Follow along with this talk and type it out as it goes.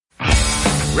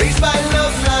Raised by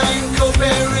Loveline,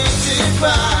 co-parented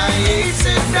by Ace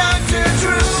and Dr.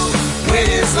 Drew. When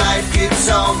his life gets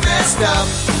all messed up,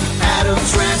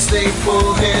 Adam's rants, they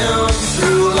pull him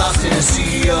through. Lost in a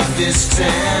sea of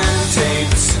distant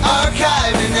tapes,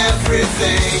 archiving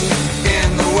everything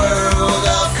in the world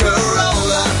of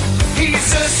Corolla.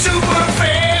 He's a super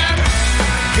fan.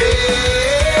 Get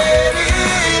it on,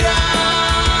 yeah.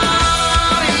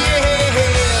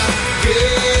 Get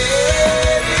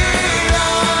it on,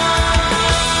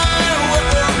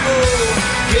 whoa.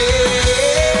 Get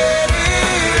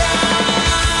it on,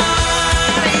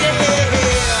 yeah.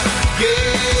 Get it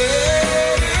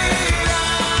on.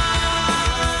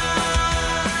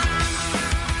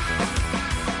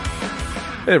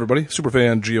 Hey everybody,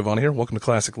 Superfan Giovanni here. Welcome to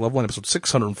Classic Loveline, episode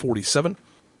 647,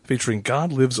 featuring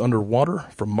God Lives Underwater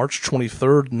from March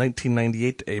 23rd,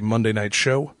 1998, a Monday night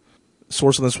show.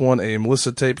 Source on this one, a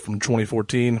Melissa tape from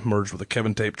 2014, merged with a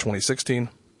Kevin tape 2016.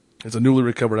 It's a newly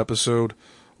recovered episode,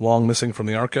 long missing from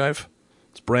the archive.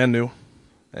 It's brand new,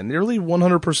 and nearly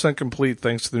 100% complete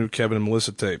thanks to the new Kevin and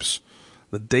Melissa tapes.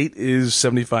 The date is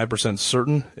 75%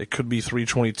 certain. It could be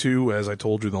 3/22, as I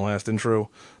told you in the last intro,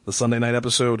 the Sunday night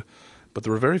episode, but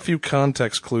there were very few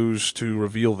context clues to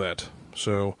reveal that.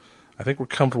 So I think we're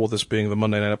comfortable with this being the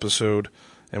Monday night episode,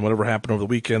 and whatever happened over the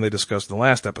weekend they discussed in the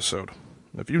last episode.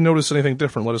 If you notice anything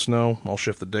different, let us know. I'll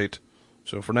shift the date.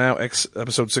 So for now,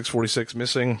 episode 646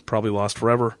 missing, probably lost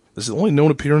forever. This is the only known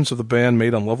appearance of the band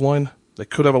made on Loveline. They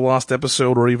could have a lost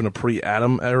episode or even a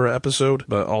pre-Adam era episode,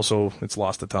 but also it's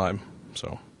lost to time.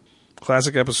 So,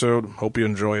 classic episode. Hope you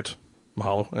enjoy it.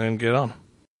 Mahalo, and get on.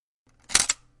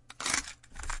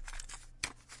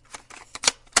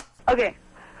 Okay,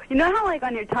 you know how, like,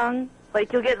 on your tongue,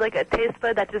 like, you'll get, like, a taste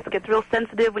bud that just gets real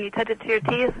sensitive when you touch it to your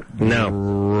teeth? No.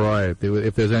 Right.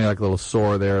 If there's any, like, little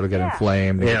sore there, it'll get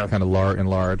inflamed. It'll get kind of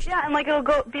enlarged. Yeah, and, like,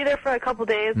 it'll be there for a couple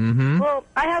days. Mm-hmm. Well,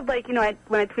 I have, like, you know,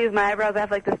 when I tweeze my eyebrows, I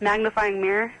have, like, this magnifying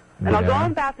mirror. And I'll go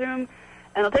in the bathroom,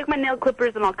 and I'll take my nail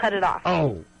clippers, and I'll cut it off.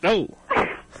 Oh. My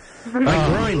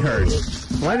groin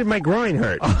hurts. Why did my groin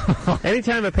hurt?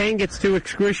 Anytime a pain gets too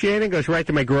excruciating, it goes right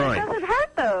to my groin. It doesn't hurt,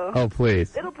 though. Oh,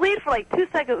 please. It'll bleed for, like, 2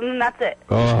 seconds, and then that's it.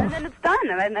 Oh. And then it's done,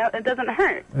 and it doesn't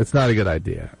hurt. It's not a good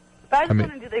idea. But I just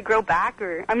wondering, do they grow back,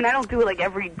 or... I mean, I don't do it, like,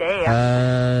 every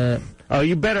day. Oh,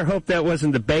 you better hope that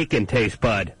wasn't the bacon taste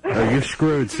bud. Or you're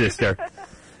screwed, sister.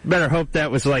 Better hope that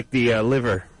was like the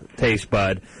liver taste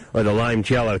bud or the lime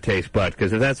jello taste bud,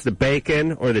 because if that's the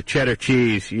bacon or the cheddar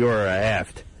cheese, you're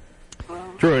effed.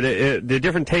 Drew, the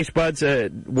different taste buds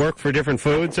work for different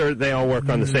foods, or they all work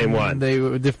on the same one?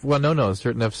 No.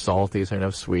 Certain have salty, certain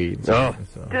have sweet. Oh.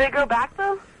 Do they grow back,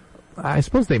 though? I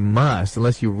suppose they must,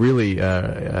 unless you really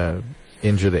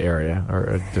injure the area.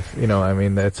 I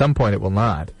mean, at some point it will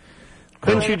not.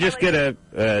 Couldn't you just get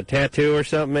a tattoo or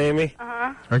something, Amy?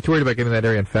 Uh-huh. Aren't you worried about getting that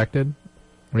area infected?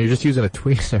 When you're just using a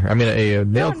tweezer. I mean, a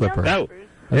nail clipper. Nail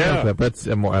Nail clipper. That's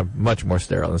a much more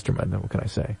sterile instrument, what can I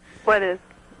say? What is?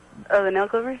 Oh, the nail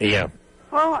clippers? Yeah.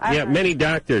 Well, many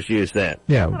doctors use that.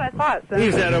 Yeah. That's what I thought. So. They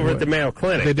use that over at the Mayo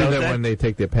Clinic. They do that when they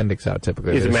take the appendix out,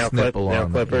 typically. Use nail nail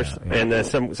clippers. Yeah. And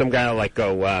some guy will, like,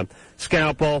 go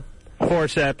scalpel,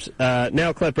 forceps,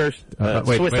 nail clippers,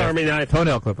 Swiss Army knife.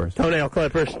 Toenail clippers. All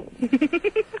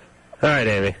right,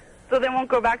 Amy. So they won't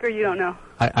grow back, or you don't know?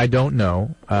 I don't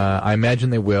know. I imagine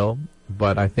they will,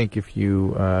 but I think if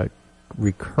you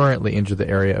recurrently injure the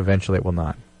area, eventually it will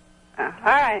not. All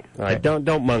right. All right,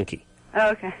 don't monkey.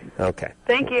 Oh, okay. Okay.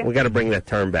 Thank you. We got to bring that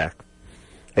term back.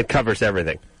 It covers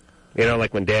everything. You know,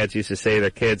 like when dads used to say to their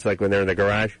kids, like when they're in the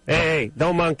garage, hey,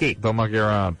 don't monkey. Don't monkey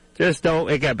around. Just don't.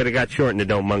 But it got shortened to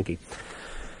don't monkey.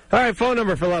 All right, phone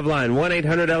number for Loveline,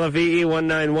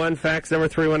 1-800-LOVE-191, fax number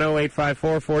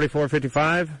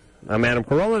 310-854-4455. I'm Adam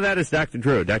Carolla. That is Dr.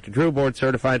 Drew. Dr. Drew,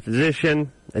 board-certified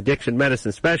physician, addiction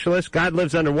medicine specialist. God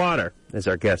Lives Underwater is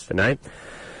our guest tonight.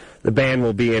 The band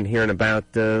will be in here in about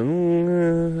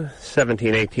 17,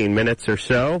 18 minutes or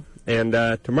so. And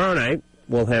tomorrow night,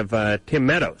 we'll have Tim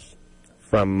Meadows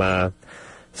from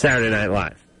Saturday Night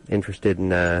Live. Interested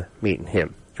in meeting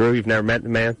him. Drew, you've never met the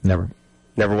man? Never.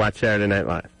 Never watched Saturday Night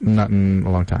Live? Not in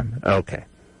a long time. Okay.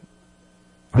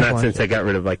 Not since they got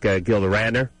rid of, like, Gilda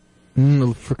Radner?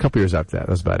 For a couple years after that.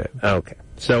 That's about it. Okay.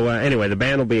 So, anyway, the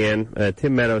band will be in.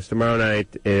 Tim Meadows tomorrow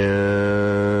night,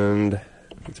 and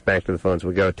it's back to the phones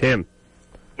we go. Tim.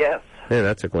 Yes. Yeah,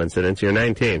 that's a coincidence. You're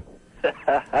 19.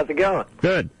 How's it going?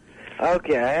 Good.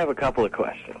 Okay, I have a couple of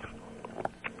questions.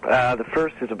 The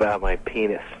first is about my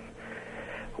penis.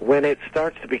 When it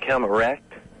starts to become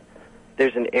erect,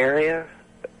 there's an area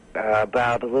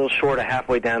about a little short of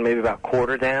halfway down, maybe about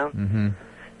quarter down. Mm-hmm.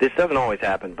 This doesn't always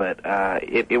happen, but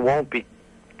it won't be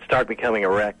start becoming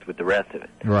erect with the rest of it.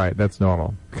 Right, that's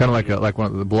normal. Kind of like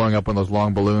blowing up one of those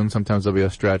long balloons. Sometimes there'll be a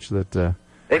stretch that.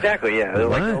 Exactly, yeah. They're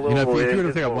like a little, if you were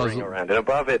to think of ring around it,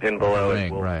 above it and below it.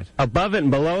 Right. Above it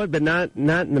and below it, but not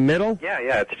in the middle? Yeah,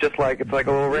 it's just like, it's like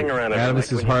a little ring around it. Adam, like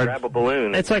this is when hard. You grab a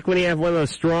balloon. It's like when you have one of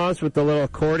those straws with the little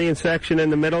accordion section in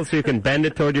the middle so you can bend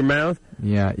it toward your mouth?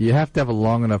 Yeah, you have to have a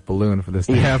long enough balloon for this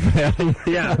to happen.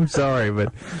 Yeah. I'm sorry,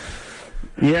 but...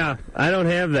 Yeah, I don't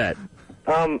have that.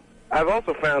 I've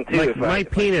also found, too... Like my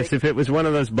penis, if it was one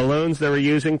of those balloons they were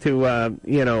using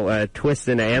to, twist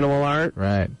into animal art...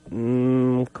 Right.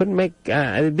 Couldn't make...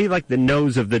 it'd be like the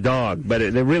nose of the dog, but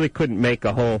they really couldn't make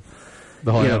a whole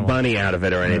bunny out of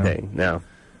it or anything. No.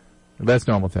 That's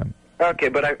normal, Tim. Okay,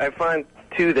 but I find,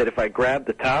 too, that if I grab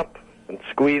the top and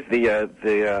squeeze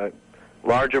the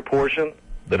larger portion,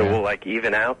 that it will, like,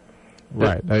 even out.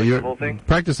 Right. The whole thing?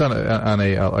 Practice on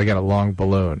a long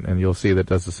balloon, and you'll see that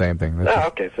does the same thing. That's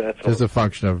okay, so that's just a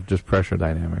function of just pressure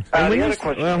dynamics.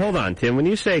 Well, hold on, Tim. When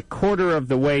you say quarter of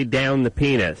the way down the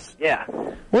penis, yeah,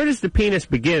 where does the penis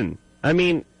begin? I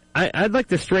mean, I'd like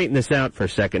to straighten this out for a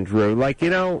second, Drew. Like,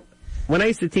 when I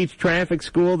used to teach traffic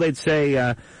school, they'd say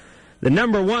the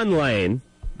number one lane.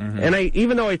 Mm-hmm. And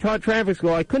even though I taught traffic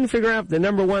school, I couldn't figure out if the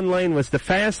number one lane was the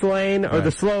fast lane or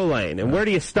the slow lane. And where do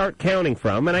you start counting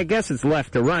from? And I guess it's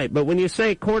left to right. But when you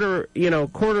say quarter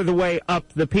of the way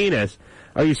up the penis,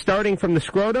 are you starting from the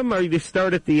scrotum, or you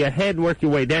start at the head and work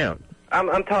your way down?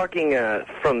 I'm talking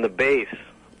from the base.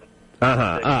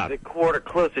 Up. The quarter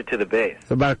closer to the base.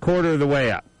 So about a quarter of the way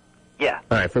up. Yeah.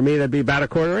 All right. For me, that'd be about a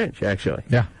quarter inch, actually.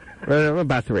 Yeah.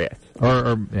 About 3/8.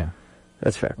 Or yeah.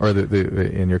 That's fair. Or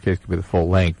the in your case, could be the full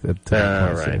length. All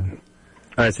right. All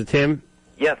right, so Tim?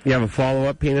 Yes. You have a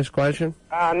follow-up penis question?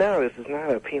 No, this is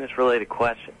not a penis-related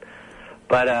question.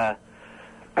 But I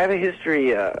have a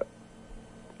history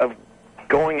of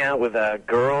going out with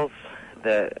girls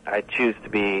that I choose to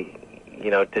be,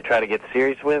 to try to get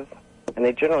serious with. And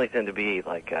they generally tend to be,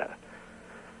 like,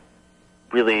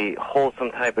 really wholesome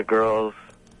type of girls.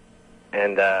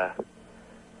 And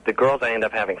the girls I end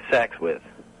up having sex with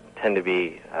tend to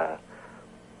be a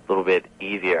little bit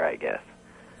easier, I guess.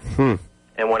 And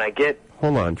when I get...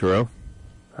 Hold on, Drew.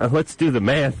 Let's do the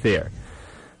math here.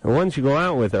 The ones you go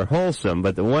out with are wholesome,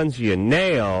 but the ones you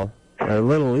nail are a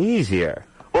little easier.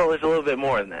 Well, there's a little bit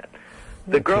more than that.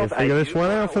 The girls I figure this one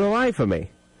out for the life of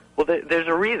me. Well, there's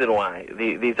a reason why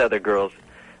these other girls...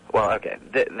 Well, okay.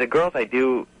 The girls I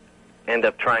do end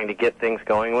up trying to get things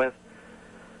going with,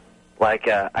 like,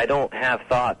 I don't have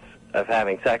thoughts of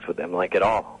having sex with them, like, at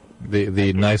all.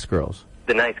 The nice girls.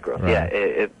 The nice girls, right.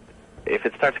 Yeah. If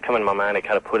it starts to come in my mind, I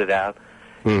kind of put it out.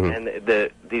 Mm-hmm.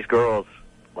 And these girls,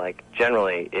 like,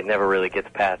 generally, it never really gets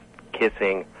past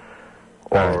kissing.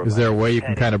 Or is there a way you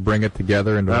can kind of bring it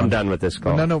together? I'm done with this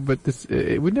call. No, but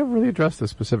we never really addressed this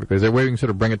specifically. Is there a way you can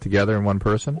sort of bring it together in one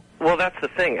person? Well, that's the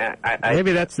thing.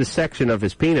 Maybe that's the section of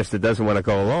his penis that doesn't want to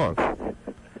go along.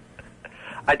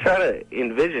 I try to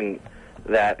envision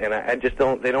that, and I just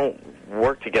don't. They don't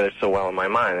work together so well in my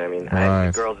mind. I mean, I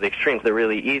have the girls at the extremes. They're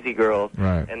really easy girls,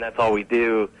 and that's all we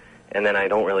do. And then I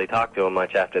don't really talk to them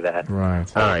much after that. Right.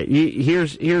 All right.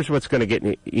 Here's what's going to get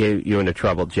you into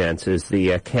trouble, gents, is the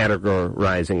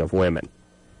categorizing of women.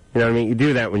 You know what I mean? You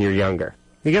do that when you're younger.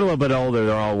 You get a little bit older,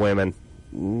 they're all women.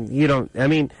 They're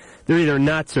either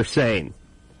nuts or sane.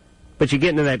 But you get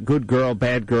into that good girl,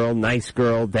 bad girl, nice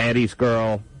girl, daddy's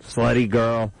girl, slutty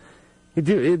girl.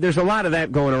 There's a lot of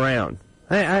that going around.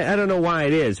 I don't know why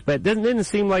it is, but didn't it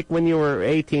seem like when you were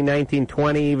 18, 19,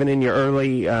 20, even in your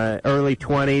early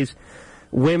 20s,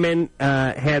 women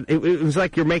it was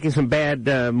like you're making some bad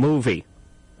movie,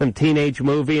 some teenage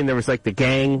movie, and there was like the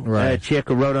gang chick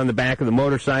who rode on the back of the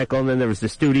motorcycle, and then there was the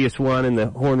studious one and the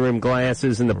horn-rimmed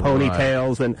glasses and the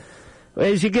ponytails, and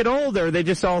as you get older, they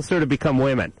just all sort of become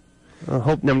women. I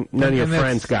hope none of your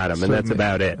friends got them, and that's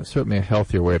about it. Certainly a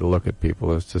healthier way to look at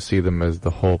people is to see them as the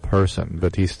whole person,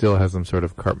 but he still has them sort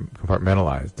of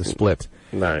compartmentalized, the split.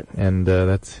 Right. And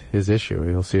that's his issue.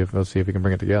 He'll see if he can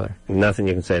bring it together. Nothing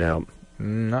you can say to help.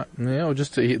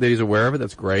 Just that he's aware of it,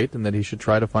 that's great, and that he should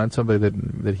try to find somebody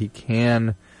that he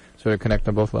can sort of connect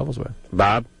on both levels with.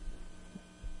 Bob?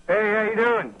 Hey, how you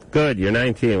doing? Good. You're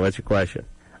 19. What's your question?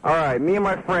 All right, me and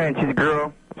my friend, she's a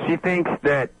girl. She thinks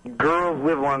that girls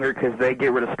live longer because they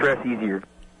get rid of stress easier.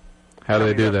 How do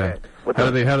they do that? How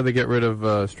do they get rid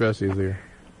of stress easier?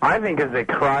 I think because they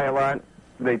cry a lot.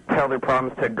 They tell their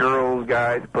problems to girls,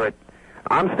 guys, but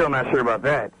I'm still not sure about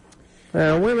that.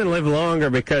 Women live longer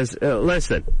because,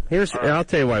 listen, I'll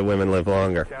tell you why women live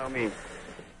longer. Tell me.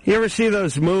 You ever see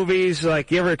those movies, like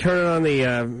you ever turn it on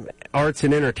the Arts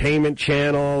and Entertainment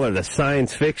Channel or the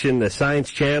Science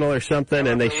Channel or something,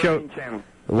 and they show...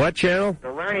 What channel?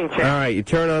 The Learning Channel. All right, you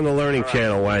turn on the Learning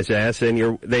Channel, wise ass,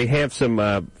 and they have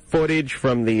some footage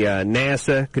from the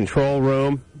NASA control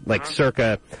room, like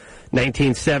circa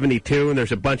 1972, and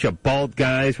there's a bunch of bald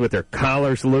guys with their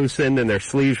collars loosened and their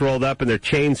sleeves rolled up and they're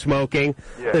chain smoking.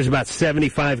 Yeah. There's about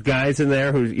 75 guys in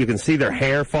there who you can see their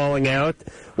hair falling out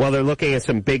while they're looking at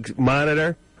some big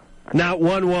monitor. Not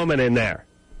one woman in there.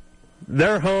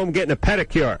 They're home getting a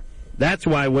pedicure. That's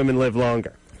why women live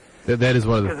longer. That is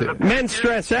one of the Men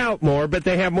stress out more, but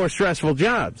they have more stressful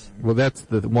jobs. well, that's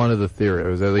one of the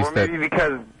theories. At least Or maybe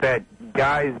because that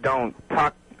guys don't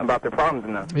talk about their problems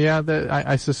enough. Yeah,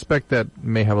 I suspect that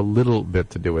may have a little bit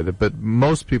to do with it, but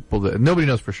most people, nobody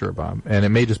knows for sure, Bob, and it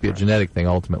may just be a genetic thing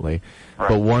ultimately. Right.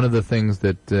 But one of the things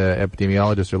that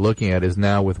epidemiologists are looking at is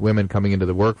now with women coming into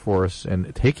the workforce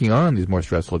and taking on these more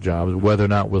stressful jobs, whether or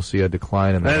not we'll see a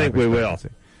decline in the I think we will.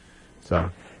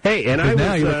 So, hey, and I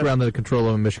now was, you look around the control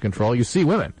room in Mission Control, you see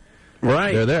women.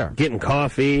 Right. They're there. Getting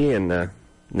coffee and, no.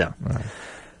 Right.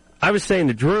 I was saying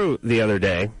to Drew the other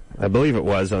day, I believe it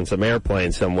was on some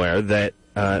airplane somewhere, that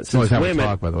since always have a women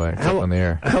talk, by the way, except on the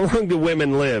air. How long do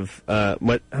women live? How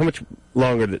much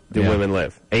longer do women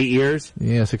live? 8 years?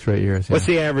 Yeah, 6 or 8 years. Yeah. What's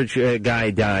the average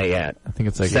guy die at? I think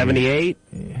it's like 78?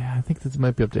 Yeah, I think this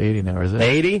might be up to 80 now, is it?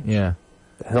 80? Yeah.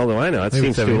 The hell do I know? It Maybe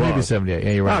seems 70, too low. maybe 78.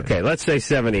 Yeah, you're right. Okay, let's say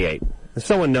 78. If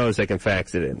someone knows, they can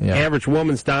fax it in. Yeah. Average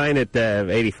woman's dying at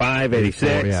 85,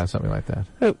 86. Yeah, something like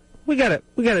that. We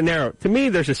gotta narrow. To me,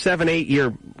 there's a 7-8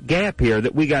 year gap here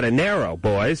that we gotta narrow,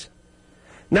 boys.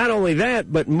 Not only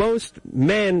that, but most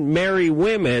men marry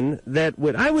women that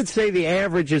I would say the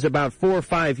average is about 4 or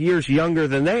 5 years younger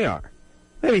than they are.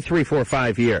 Maybe 3, 4,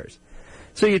 5 years.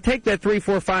 So you take that 3,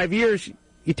 4, 5 years,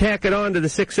 you tack it on to the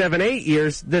 6, 7, 8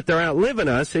 years that they're outliving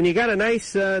us, and you got a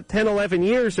nice 10, 11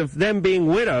 years of them being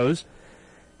widows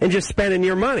and just spending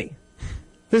your money.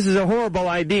 This is a horrible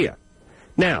idea.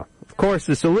 Now, of course,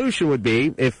 the solution would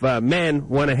be if men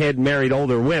went ahead and married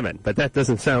older women, but that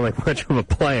doesn't sound like much of a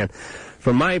plan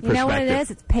from my perspective. You know what it is?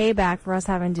 It's payback for us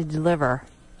having to deliver.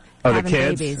 Oh, the having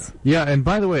kids? Babies. Yeah, and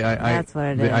by the way, That's what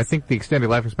it is. I think the extended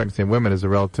life expectancy in women is a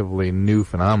relatively new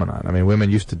phenomenon. I mean,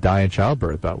 women used to die in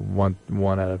childbirth about one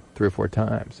out of 3 or 4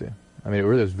 times. Yeah. I mean, it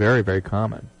was very, very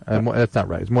common. And that's not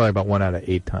right. It's more like about 1 out of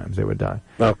 8 times they would die.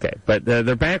 Okay, but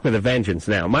they're back with a vengeance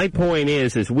now. My point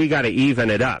is we got to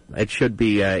even it up. It should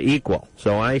be equal.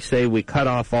 So I say we cut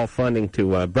off all funding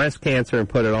to breast cancer and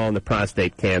put it all into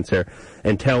prostate cancer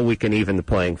until we can even the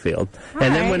playing field.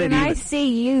 And then when I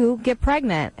see you get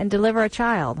pregnant and deliver a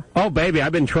child. Oh, baby,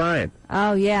 I've been trying.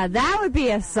 Oh, yeah, that would be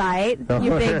a sight,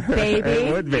 you big baby.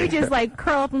 It would be. You just,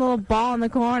 curl up in a little ball in the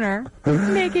corner.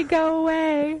 Make it go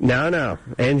away. No.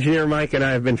 Engineer Mike and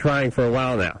I have been trying for a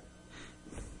while now.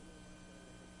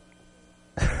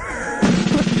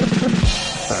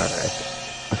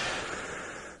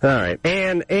 All right.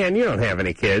 And you don't have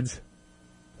any kids.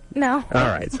 No. All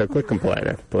right, so quit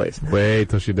complaining, please. Wait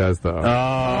till she does, though. You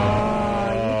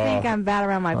think I'm bad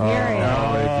around my period.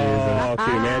 Oh, can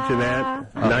you imagine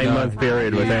that? 9-month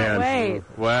period with Ann.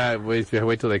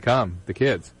 Wait till they come, the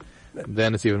kids.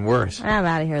 Then it's even worse. I'm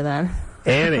out of here then.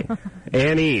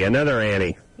 Annie, another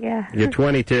Annie. Yeah. You're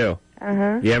 22.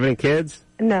 Uh-huh. You have any kids?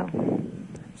 No.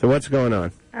 So what's going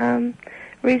on?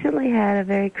 Recently had a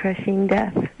very crushing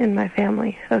death in my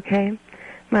family, okay?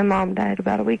 My mom died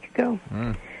about a week ago.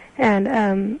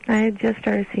 And I had just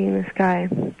started seeing this guy,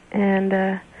 and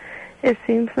it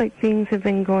seems like things have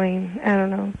been going, I don't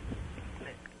know.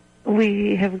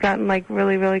 We have gotten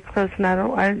really, really close, and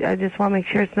I just want to make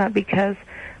sure it's not because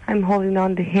I'm holding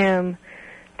on to him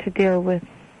to deal with.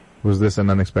 Was this an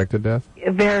unexpected death?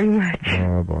 Very much.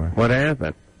 Oh, boy. What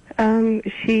happened?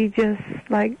 She just,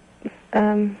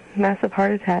 massive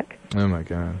heart attack. Oh, my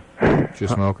God. Was she a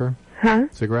smoker? Huh?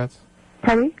 Cigarettes?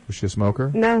 Pardon me? Was she a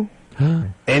smoker? No.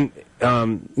 And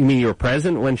you mean you were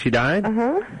present when she died?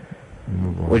 Uh-huh.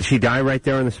 Oh, Would she die right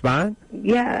there on the spot?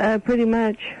 Yeah, pretty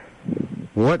much.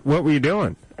 What were you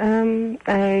doing?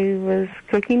 I was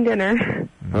cooking dinner.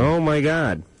 Oh, my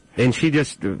God. And she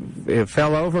just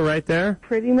fell over right there?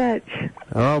 Pretty much.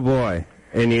 Oh, boy.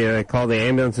 And you called the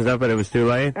ambulance and stuff, but it was too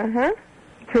late? Uh-huh.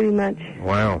 Pretty much.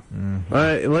 Wow.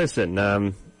 Listen,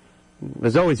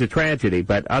 there's always a tragedy,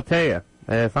 but I'll tell you,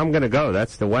 if I'm going to go,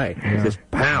 that's the way. Yeah. Just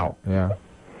pow. Yeah.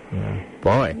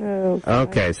 Boy. Oh,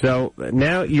 okay, so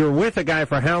now you're with a guy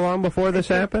for how long before this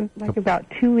happened? About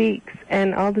 2 weeks,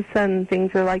 and all of a sudden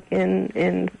things are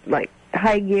in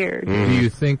high gear. Do you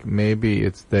think maybe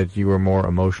it's that you were more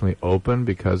emotionally open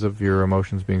because of your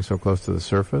emotions being so close to the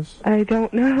surface? I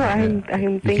don't know. I'm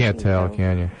thinking. You can't tell, so.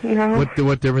 can you? No.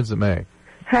 What difference does it make?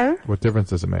 Huh? What difference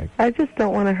does it make? I just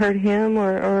don't want to hurt him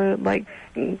or like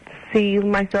see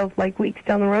myself like weeks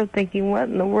down the road thinking, what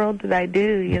in the world did I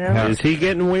do, you know? Is he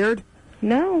getting weird?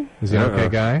 No. Is he an okay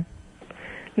guy?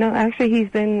 No, actually he's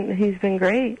been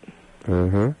great.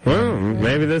 Mm-hmm. Well,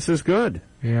 maybe this is good.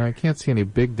 Yeah, I can't see any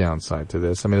big downside to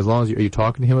this. I mean, as long as are you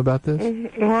talking to him about this?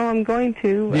 Well, I'm going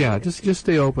to. Yeah, just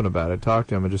stay open about it. Talk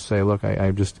to him and just say, look,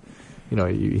 I just, you know,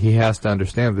 he has to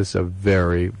understand this is a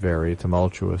very, very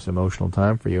tumultuous emotional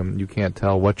time for you. You can't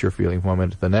tell what you're feeling from one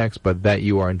minute to the next, but that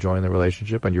you are enjoying the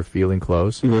relationship and you're feeling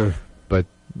close. Yeah. But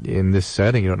in this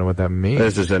setting, you don't know what that means.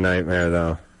 This is a nightmare,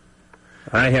 though.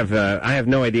 I have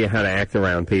no idea how to act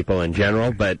around people in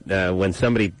general, but when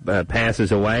somebody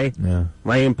passes away,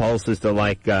 my impulse is to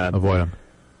avoid them.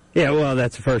 Yeah, well,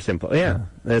 that's the first impulse. Yeah,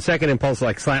 the second impulse,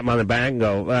 like slap them on the back and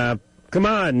go, "Come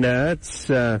on,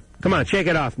 come on, shake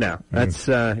it off now. That's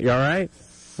you all right?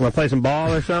 Want to play some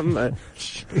ball or something?"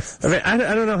 I mean,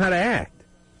 I don't know how to act.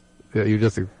 Yeah, you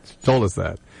just told us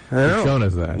that. You've shown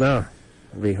us that. No,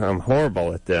 I'm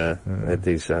horrible at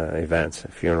these events,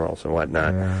 funerals and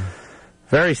whatnot. Yeah.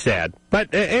 Very sad.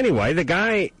 But anyway,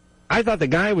 I thought the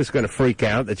guy was going to freak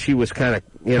out that she was kind of,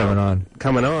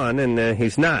 coming on, and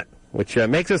he's not, which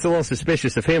makes us a little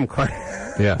suspicious of him.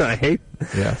 Yeah. I hate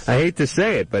to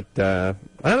say it, but I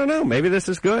don't know. Maybe this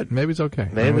is good. Maybe it's okay.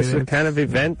 Maybe this is the kind of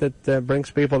event that brings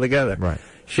people together. Right.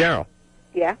 Cheryl.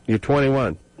 Yeah? You're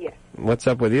 21. Yes. What's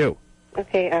up with you?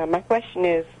 Okay, my question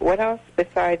is, what else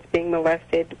besides being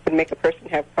molested would make a person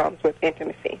have problems with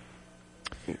intimacy?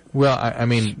 Well, I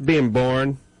mean, being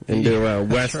born into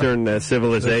Western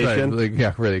civilization. That's right.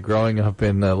 Yeah, really, growing up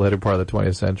in the later part of the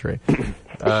 20th century.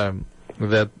 And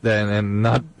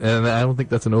I don't think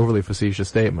that's an overly facetious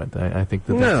statement. I think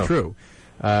that's true.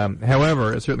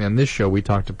 However, certainly on this show, we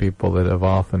talk to people that have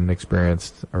often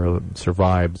experienced or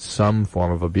survived some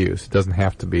form of abuse. It doesn't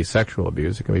have to be sexual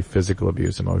abuse. It can be physical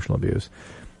abuse, emotional abuse.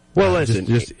 Well, listen,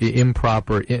 just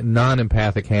improper,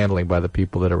 non-empathic handling by the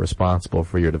people that are responsible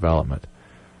for your development.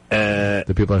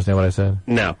 Do people understand what I said?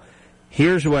 No.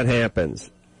 Here's what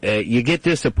happens. You get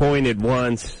disappointed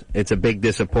once. It's a big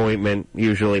disappointment.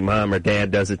 Usually mom or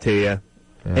dad does it to you. Yeah.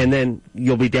 And then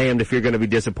you'll be damned if you're going to be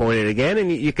disappointed again, and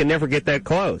you can never get that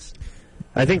close.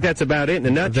 I think that's about it in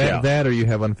a nutshell. That or you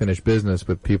have unfinished business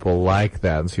with people like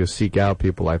that, and so you seek out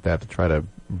people like that to try to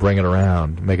bring it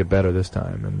around, make it better this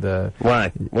time. And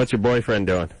why? What's your boyfriend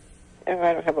doing? Oh,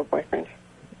 I don't have a boyfriend.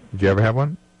 Did you ever have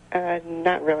one?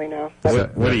 Not really, no.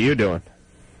 What are you doing?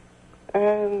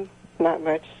 Not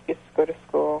much. Just go to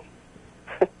school.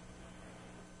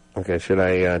 Okay, should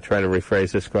I try to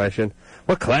rephrase this question?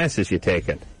 What classes you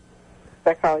taking?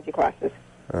 Psychology classes.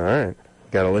 All right.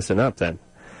 Got to listen up then.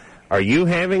 Are you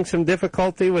having some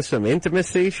difficulty with some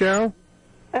intimacy, Cheryl?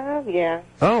 Yeah.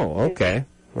 Oh, okay.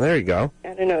 Well, there you go.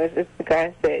 I don't know. It's the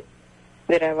guys that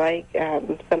I like.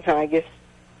 Somehow I just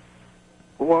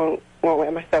won't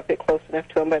let myself get close enough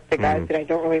to them, but the guys that I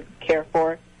don't really care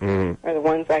for are the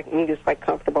ones I'm just like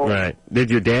comfortable with. Right. Did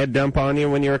your dad dump on you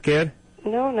when you were a kid?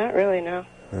 No, not really, no.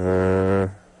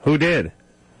 Who did?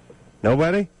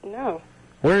 Nobody? No.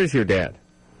 Where is your dad?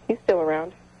 He's still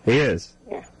around. He is?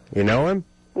 Yeah. You know him?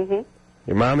 Mm-hmm.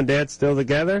 Your mom and dad still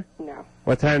together? No.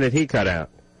 What time did he cut out?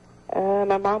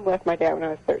 My mom left my dad when I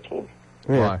was 13.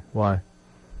 Yeah. Why?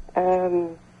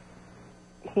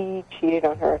 He cheated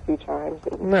on her a few times.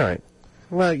 All right.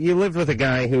 Well, you lived with a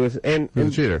guy who was... Who's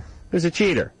a cheater? Who's a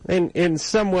cheater. And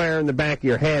somewhere in the back of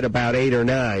your head, about 8 or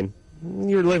 9,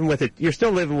 you're living with it. You're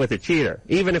still living with a cheater.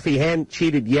 Even if he hadn't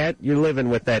cheated yet, you're living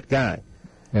with that guy.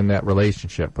 And that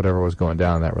relationship, whatever was going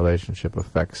down in that relationship,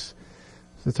 affects...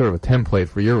 It's sort of a template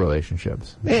for your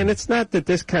relationships. And it's not that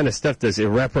this kind of stuff does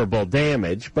irreparable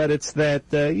damage, but it's that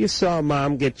you saw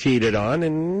mom get cheated on,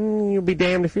 and you'll be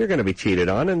damned if you're going to be cheated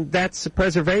on, and that's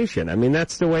preservation. I mean,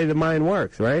 that's the way the mind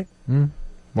works, right? One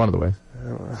of the ways.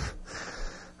 All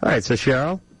right, so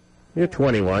Cheryl, you're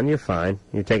 21, you're fine.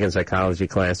 You're taking psychology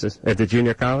classes at the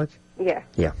junior college? Yeah.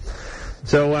 Yeah.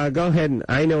 So go ahead, and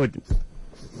I know it.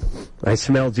 I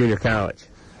smell junior college.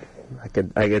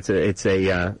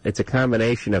 It's a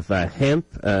combination of hemp,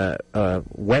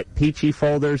 wet peachy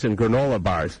folders, and granola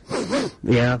bars.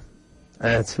 Yeah,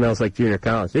 it smells like junior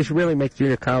college. They should really make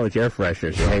junior college air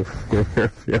fresheners.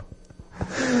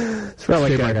 Smell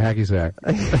like a hacky sack.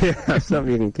 Yeah,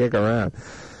 something you can kick around.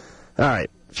 All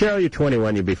right, Cheryl, you're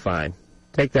 21. You'll be fine.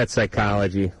 Take that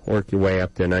psychology, work your way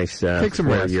up to a nice Take some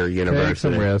rest. Your university. Take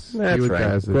some rest. That's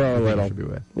right. Grow a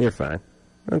little. You're fine.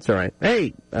 That's all right.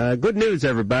 Hey, good news,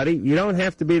 everybody. You don't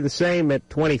have to be the same at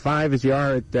 25 as you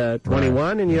are at 21,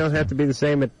 right. And you don't have to be the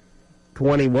same at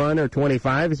 21 or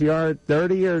 25 as you are at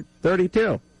 30 or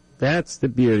 32. That's the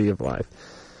beauty of life.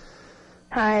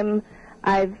 time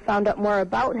I've found out more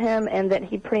about him, and that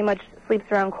he pretty much sleeps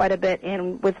around quite a bit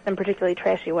and with some particularly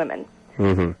trashy women.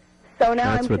 Mm-hmm. So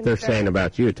now That's what they're saying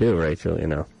about you, too, Rachel, you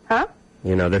know. Huh?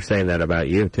 You know, they're saying that about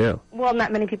you, too. Well,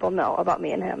 not many people know about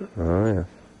me and him. Oh, yeah.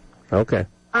 Okay.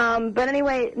 But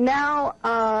anyway, now,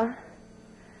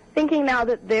 thinking now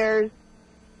that that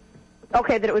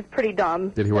it was pretty dumb.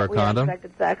 Did he wear a that we had condom?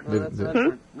 Unprotected sex.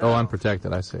 Oh,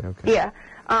 unprotected, I see, okay. Yeah.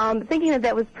 Thinking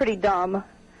that was pretty dumb,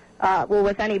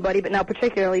 with anybody, but now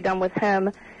particularly dumb with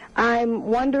him, I'm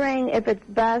wondering if it's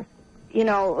best, you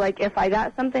know, like if I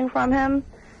got something from him,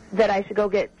 that I should go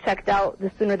get checked out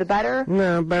the sooner the better.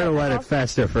 No, better let it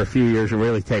fester for a few years and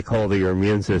really take hold of your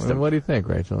immune system. What do you think,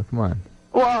 Rachel? Come on.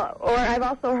 Well, or I've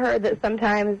also heard that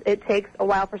sometimes it takes a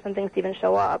while for some things to even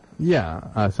show up.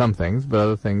 Yeah, some things, but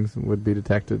other things would be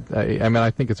detected. I mean,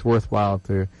 I think it's worthwhile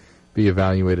to be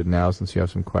evaluated now since you have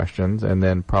some questions, and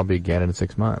then probably again in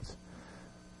 6 months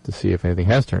to see if anything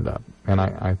has turned up. And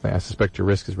I suspect your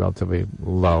risk is relatively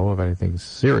low if anything's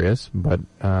serious, but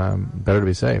better to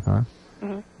be safe, huh?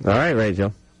 Mm-hmm. All right,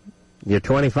 Rachel. You're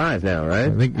 25 now,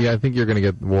 right? I think you're going to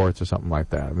get warts or something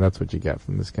like that. I mean, that's what you get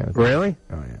from this kind of thing. Really?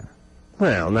 Oh, yeah.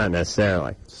 Well, not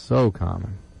necessarily. So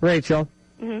common. Rachel,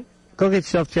 Mm-hmm. go get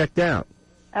yourself checked out.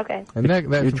 Okay. And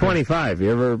You're 25.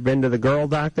 You ever been to the girl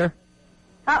doctor?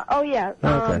 Oh, yeah.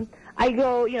 Okay. I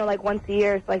go, like once a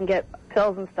year so I can get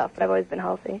pills and stuff, but I've always been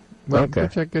healthy. Well, Okay.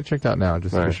 get checked out now,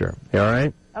 just to be sure. You all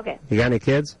right? Okay. You got any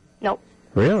kids? Nope.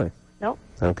 Really? Nope.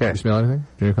 Okay. You smell anything?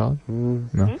 Junior college?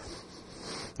 No.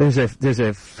 There's a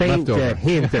faint Leftover.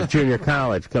 hint of junior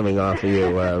college coming off of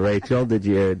you, Rachel. Did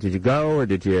you go or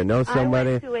did you know somebody?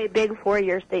 I went to a big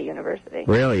 4-year state university.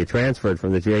 Really? You transferred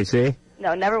from the JC?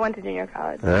 No, never went to junior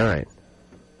college. All right.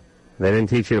 They didn't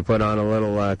teach you to put on a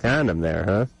little condom there,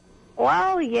 huh?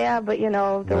 Well, yeah, but there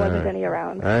wasn't any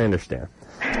around. I understand.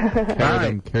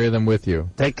 Carry them with you.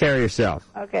 Take care of yourself.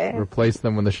 Okay. Replace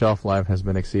them when the shelf life has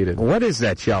been exceeded. What is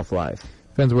that shelf life?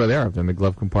 Depends where they are. If they're in the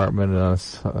glove compartment in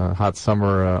a hot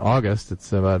summer August,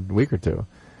 it's about a week or two.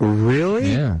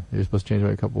 Really? Yeah. You're supposed to change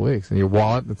it a couple of weeks. And your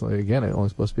wallet, it's only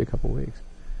supposed to be a couple of weeks.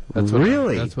 That's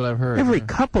Really? That's what I've heard. Every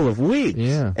couple of weeks?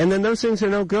 Yeah. And then those things are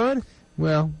no good?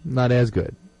 Well, not as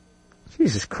good.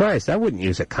 Jesus Christ, I wouldn't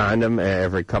use a condom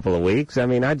every couple of weeks. I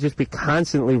mean, I'd just be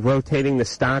constantly rotating the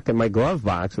stock in my glove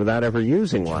box without ever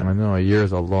using one. I know, a year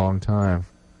is a long time.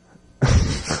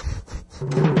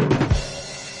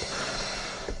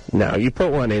 No, you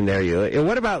put one in there.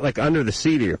 What about, like, under the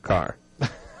seat of your car?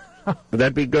 Would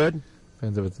that be good?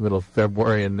 Depends if it's the middle of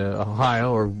February in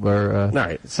Ohio or all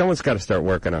right, someone's got to start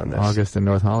working on this. August in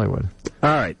North Hollywood. All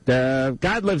right,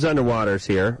 God Lives Underwater's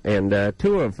here, and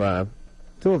two of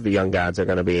the young gods are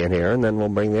going to be in here, and then we'll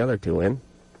bring the other two in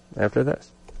after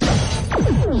this.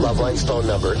 Loveline's phone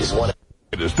number is 1...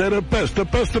 They're the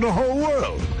best in the whole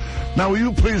world. Now, will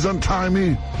you please untie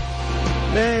me?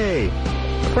 Hey,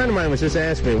 a friend of mine was just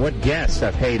asking me what guests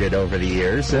I've hated over the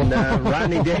years, and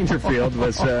Rodney Dangerfield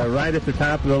was right at the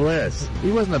top of the list.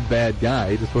 He wasn't a bad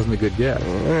guy. He just wasn't a good guest.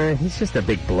 He's just a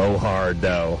big blowhard,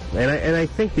 though, and I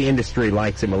think the industry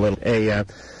likes him a little.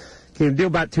 Can you do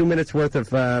about 2 minutes worth of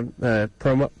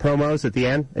promos at the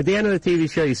end? At the end of the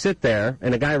TV show, you sit there,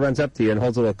 and a guy runs up to you and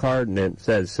holds a little card, and it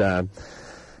says,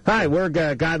 "Hi, we're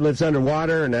God Lives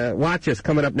Underwater, and watch us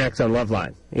coming up next on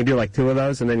Loveline." You do like 2 of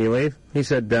those, and then you leave. He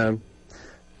said,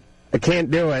 "I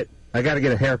can't do it. I got to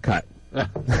get a haircut."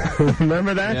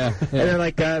 Remember that? Yeah. And they're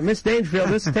like, Miss Dangerfield,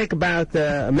 this will take about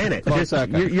a minute.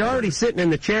 You're already sitting in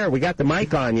the chair. We got the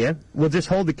mic on you. We'll just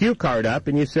hold the cue card up,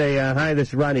 and you say, "Hi, this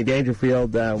is Rodney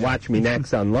Dangerfield. Watch me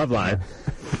next on Loveline."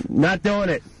 Not doing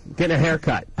it. Getting a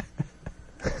haircut.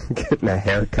 Getting a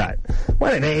haircut.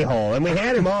 What an a-hole. And we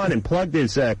had him on and plugged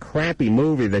his crappy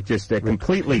movie that just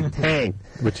completely tanked.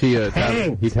 Which he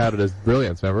touted as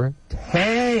brilliance, remember?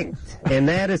 Tanked. And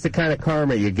that is the kind of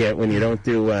karma you get when you don't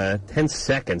do 10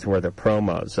 seconds worth of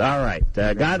promos. All right.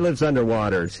 God Lives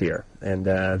Underwater is here. And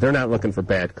they're not looking for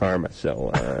bad karma,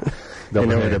 so they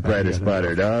know where the bread is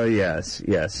buttered. Oh, yes,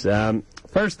 yes.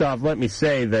 First off, let me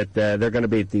say that they're going to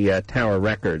be at the Tower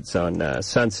Records on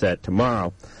Sunset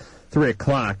tomorrow, 3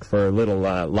 o'clock, for a little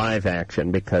live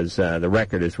action because the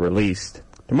record is released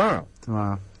tomorrow.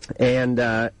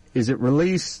 And is it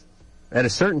released at a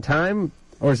certain time,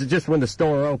 or is it just when the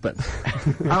store opens?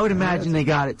 I would imagine they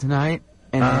got it tonight,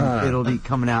 and then it'll be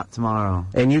coming out tomorrow.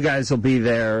 And you guys will be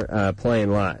there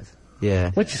playing live.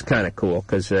 Yeah. Which is kind of cool,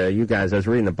 because you guys, I was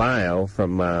reading the bio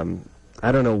from,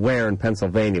 I don't know where in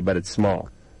Pennsylvania, but it's small.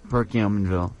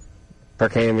 Perkiomenville.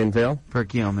 Perkamenville?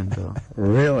 Perkamenville.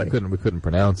 Really? We couldn't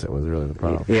pronounce it was really the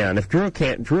problem. Yeah, and if Drew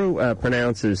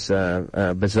pronounces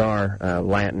bizarre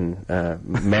Latin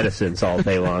medicines all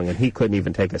day long, and he couldn't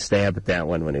even take a stab at that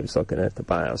one when he was looking at the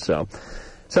bio. So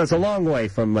it's a long way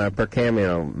from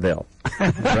Perkamenville,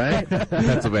 right?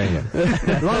 Pennsylvania.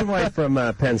 Long way from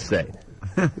Penn State.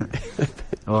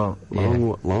 Well,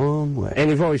 long way. And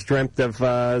you've always dreamt of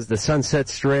the Sunset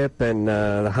Strip and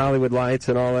the Hollywood lights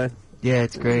and all that? Yeah,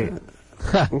 it's great.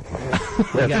 That's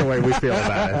the way we feel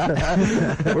about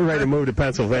it. We're ready to move to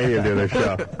Pennsylvania and do this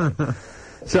show.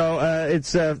 So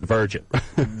it's Virgin.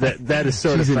 That is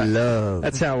sort She's of in love.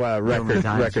 That's how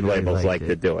record labels like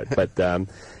to do it. But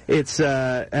it's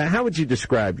how would you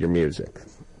describe your music?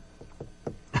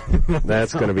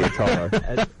 That's going to be a taller.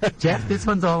 Jeff, this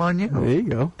one's all on you. There you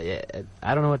go. Yeah,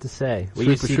 I don't know what to say. Should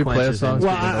we play a song?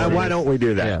 Well, why don't we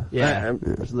do that? Yeah.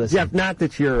 Jeff, not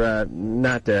that you're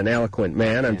not an eloquent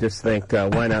man. I just think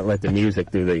why not let the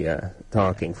music do the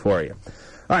talking for you?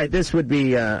 All right, this would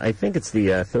be, I think it's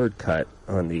the third cut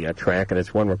on the track, and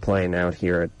it's one we're playing out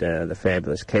here at the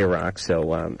fabulous K-Rock.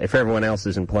 So if everyone else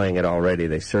isn't playing it already,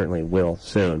 they certainly will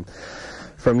soon.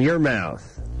 From Your Mouth.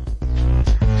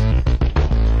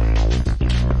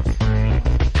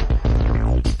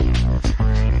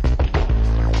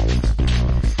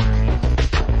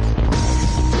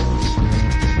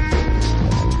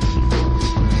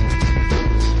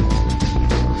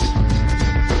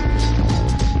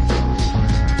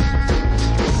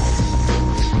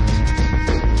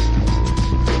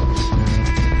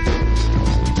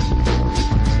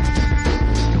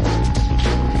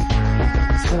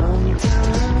 Sometimes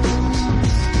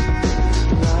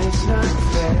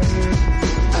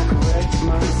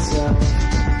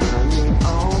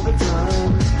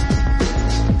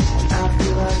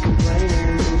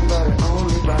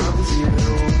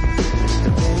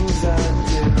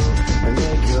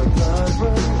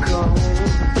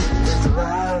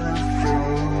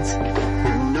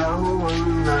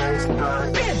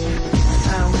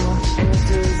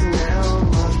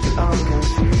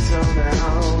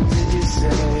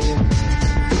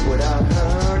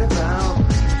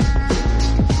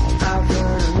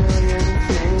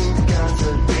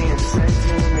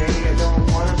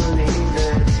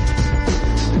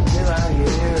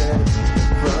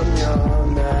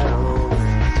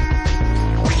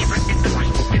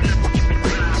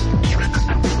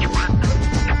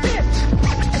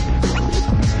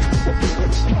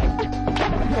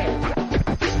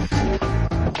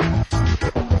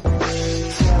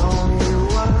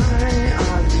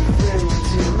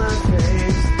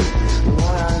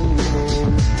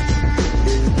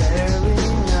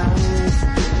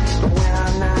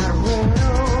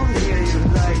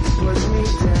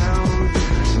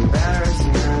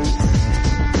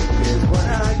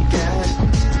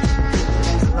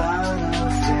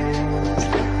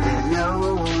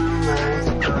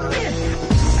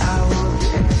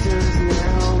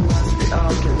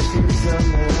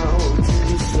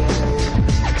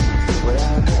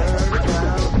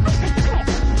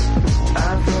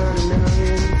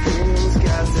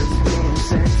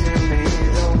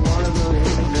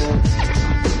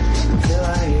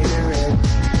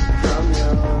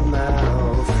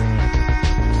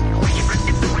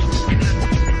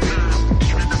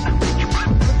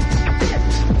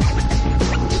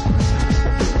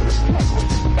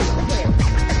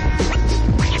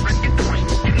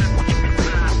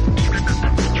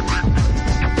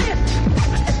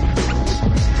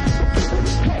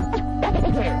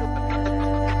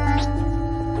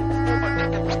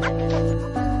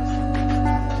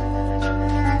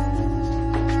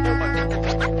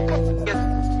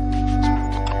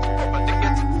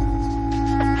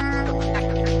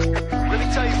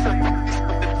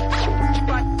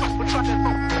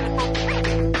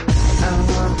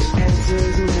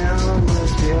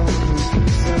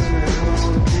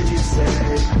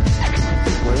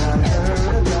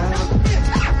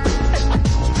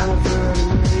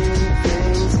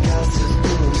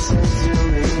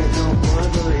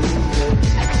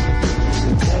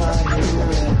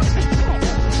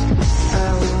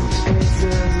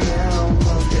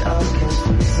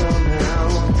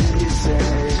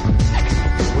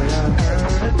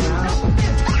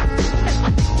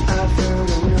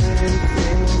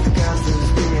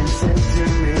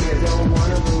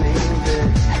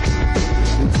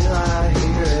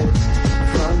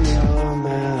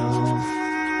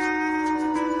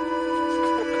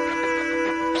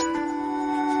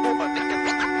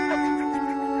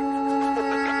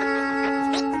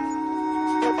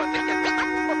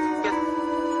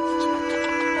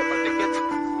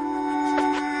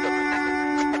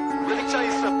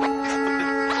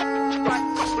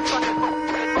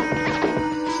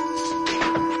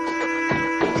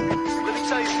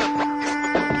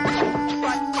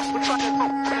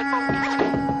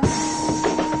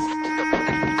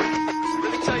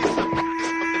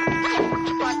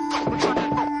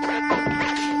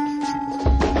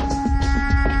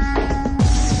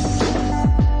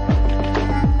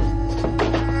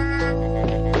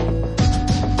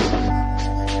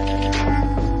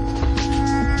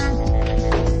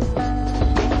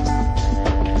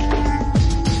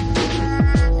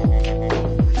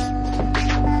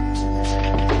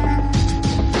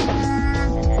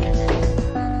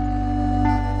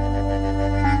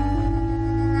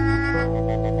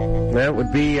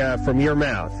would be from your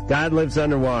mouth. God Lives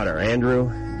Underwater.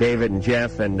 Andrew, David, and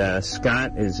Jeff, and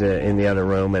Scott is in the other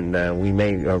room, and we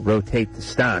may rotate the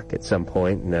stock at some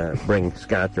point and bring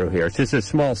Scott through here. It's just a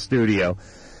small studio,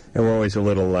 and we're always a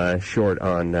little short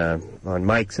on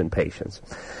mics and patience.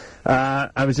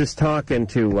 I was just talking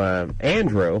to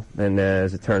Andrew, and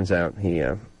as it turns out, he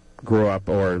grew up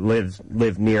or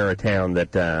lived near a town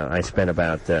that I spent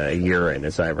about a year in,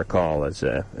 as I recall, as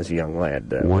a young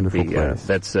lad. Wonderful place.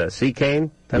 That's Seacane,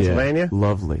 Pennsylvania. Yeah,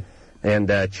 lovely.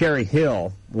 And Cherry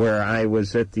Hill, where I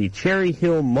was at the Cherry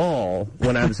Hill Mall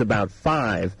when I was about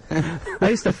 5. I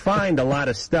used to find a lot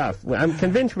of stuff. I'm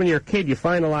convinced when you're a kid, you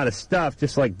find a lot of stuff,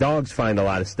 just like dogs find a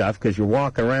lot of stuff, because you're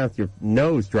walking around with your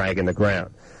nose dragging the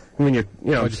ground. When you're,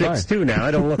 6'2" now,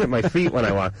 I don't look at my feet when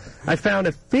I walk. I found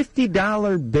a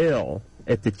 $50 bill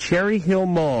at the Cherry Hill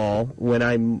Mall when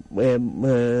I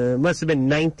must have been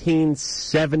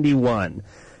 1971.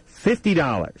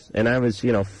 $50, and I was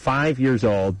 5 years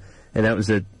old, and that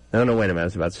was I don't know, wait a minute, it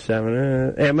was about 7.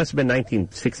 It must have been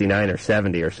 1969 or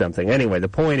 70 or something. Anyway, the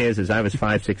point is I was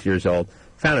 5, 6 years old.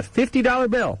 Found a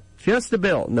 $50 bill. Just a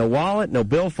bill. No wallet, no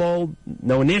billfold,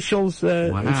 no initials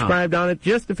inscribed on it.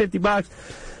 Just the $50.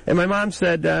 And my mom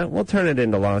said, we'll turn it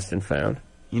into Lost and Found.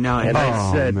 And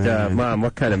I said, Mom,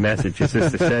 what kind of message is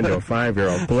this to send to a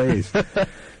 5-year-old? Please.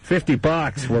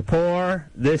 $50. We're poor.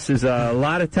 This is a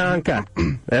lot of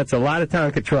Tonka. That's a lot of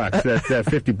Tonka trucks. That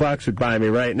 $50 would buy me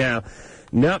right now.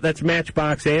 No, that's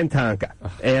Matchbox and Tonka.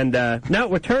 And, no,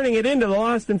 we're turning it into the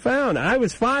Lost and Found. I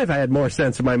was 5. I had more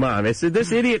sense than my mom. I said,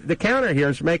 this idiot at the counter here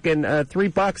is making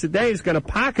 $3 a day. He's going to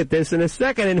pocket this in a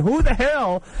second. And who the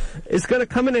hell is going to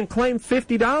come in and claim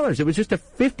 $50? It was just a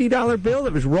 $50 bill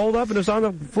that was rolled up and it was on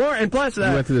the floor. And plus, you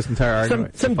went through this entire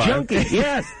argument. Some junkie,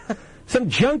 yes. Some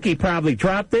junkie probably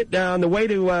dropped it on the way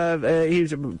to,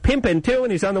 he's pimping too,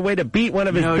 and he's on the way to beat one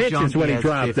of his bitches when he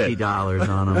dropped it. $50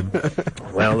 on him.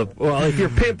 Well, if you're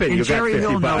pimping, you got $50. Cherry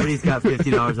Hill, nobody's got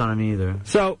 $50 on him either.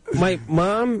 So my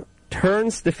mom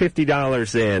turns the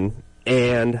 $50 in,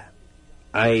 and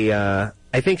I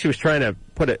think she was trying to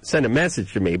send a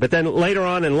message to me. But then later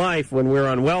on in life, when we were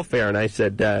on welfare, and I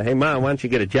said, hey, Mom, why don't you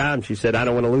get a job? And she said, I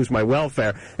don't want to lose my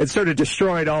welfare. It sort of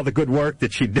destroyed all the good work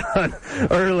that she'd done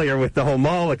earlier with the whole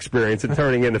mall experience and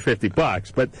turning into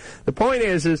 $50. But the point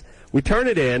is we turn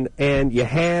it in, and you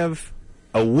have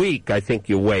a week, I think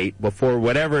you wait, before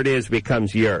whatever it is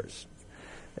becomes yours,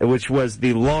 which was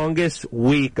the longest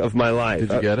week of my life.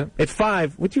 Did you get it? At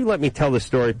 5, would you let me tell the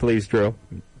story, please, Drew?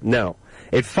 No.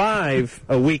 At 5,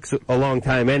 a week's a long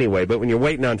time anyway, but when you're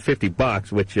waiting on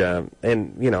 $50, which,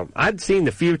 I'd seen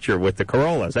the future with the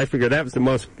Corollas. I figured that was the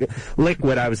most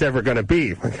liquid I was ever going to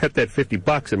be. I got that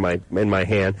 $50 in my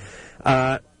hand.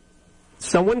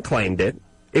 Someone claimed it.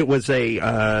 It was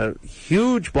a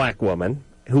huge black woman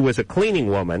who was a cleaning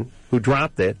woman who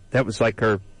dropped it. That was like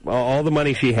all the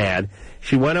money she had.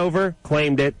 She went over,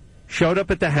 claimed it, showed up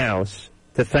at the house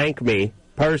to thank me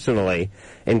personally,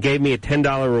 and gave me a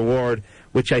 $10 reward,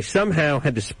 which I somehow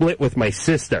had to split with my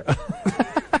sister.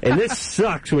 And this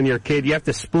sucks when you're a kid. You have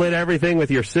to split everything with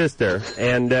your sister.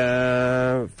 And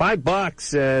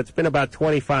 $5, it's been about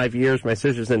 25 years. My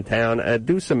sister's in town.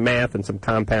 Do some math and some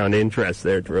compound interest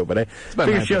there, Drew. But I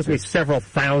figure it shows me several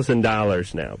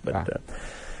 $1,000s now. But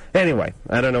anyway,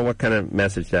 I don't know what kind of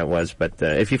message that was. But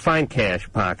if you find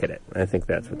cash, pocket it. I think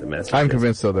that's what the message is. I'm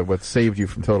convinced, though, that what saved you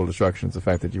from total destruction is the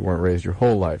fact that you weren't raised your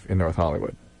whole life in North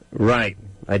Hollywood. Right.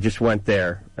 I just went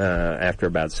there after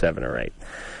about 7 or 8.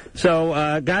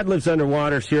 So, God Lives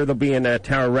Underwater's here. They'll be in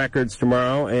Tower Records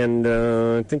tomorrow, and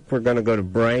I think we're going to go to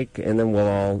break, and then we'll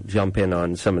all jump in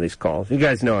on some of these calls. You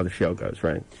guys know how the show goes,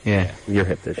 right? Yeah. You're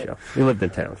hip to the show. You lived in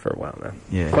town for a while now.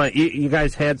 Yeah. But you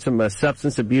guys had some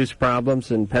substance abuse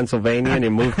problems in Pennsylvania, and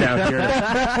you moved out here.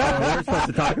 We're supposed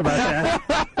to talk about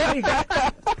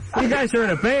that. You guys are in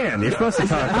a band. You're supposed to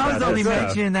talk about I was only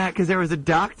mentioning that because there was a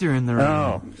doctor in the room.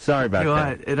 Oh, sorry about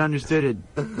that. It understood it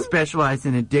specialized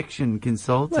in addiction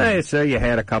consulting. Hey, so you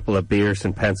had a couple of beers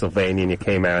in Pennsylvania and you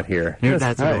came out here.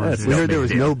 That's what it was. We heard there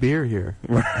was no beer here.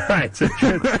 Right. So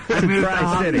I moved to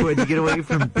Hollywood to get away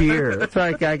from beer. That's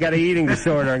right. I got an eating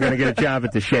disorder. I'm going to get a job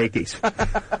at the Shakey's. All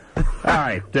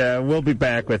right. We'll be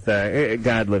back with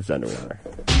God Lives Underwater.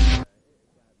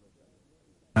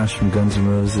 Ash from Guns N'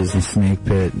 Roses and Snake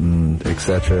Pit and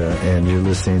etc. And you're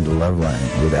listening to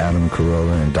Loveline with Adam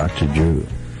Carolla and Dr. Drew.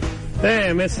 Hey,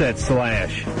 I missed that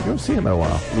Slash. You haven't seen him in a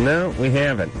while. No, we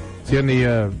haven't. he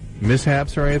have any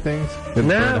mishaps or anything? Did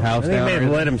No, burn the house I think down he or may have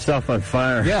anything? lit himself on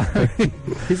fire. Yeah,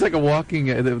 he's like a walking.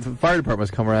 The fire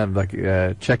department's come around and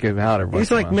like check him out. Every He's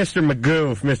once like in a while. Mr.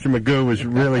 Magoo. If Mr. Magoo was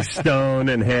really stoned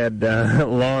and had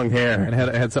long hair. And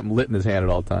had something lit in his hand at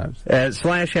all times.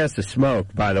 Slash has to smoke,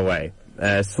 by the way.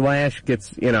 Slash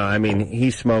gets, I mean, he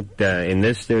smoked in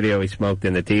this studio, he smoked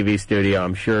in the TV studio.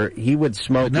 I'm sure he would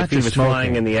smoke Not if he just was smoking.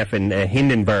 flying in the effing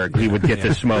Hindenburg. He would get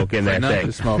to smoke in that Not thing.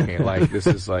 just smoking. Like this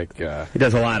is like He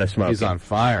does a lot of smoking. he's on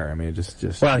fire. I mean,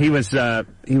 just. Well, he was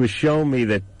showing me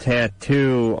the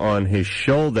tattoo on his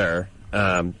shoulder,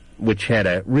 which had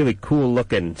a really cool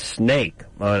looking snake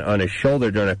on his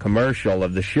shoulder during a commercial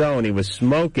of the show, and he was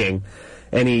smoking,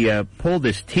 and he pulled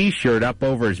his T-shirt up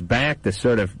over his back to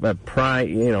sort of pry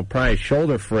his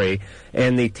shoulder free,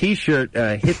 and the T-shirt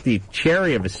hit the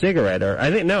cherry of a cigarette, or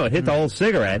it hit the whole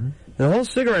cigarette. The whole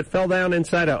cigarette fell down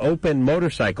inside an open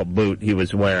motorcycle boot he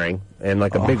was wearing, and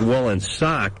like a big woolen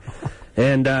sock.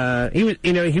 And he was,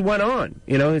 he went on.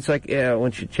 It's like, yeah,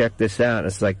 once you check this out,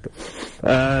 it's like,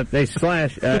 they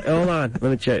Slash. Hold on, let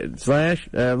me check. Slash,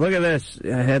 look at this.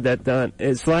 I had that done.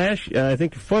 Slash, I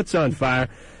think your foot's on fire.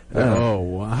 Oh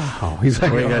wow! He's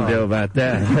like, what are you gonna do about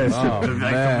that? Oh,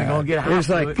 man. Gonna get It was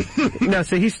like,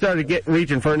 so he started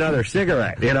reaching for another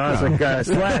cigarette. I was like,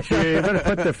 Slash, you better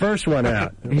put the first one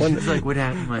out. He's like, what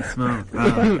happened to my smoke?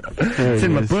 It's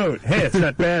in my boot. Hey, it's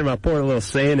not bad. I'll pour a little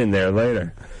sand in there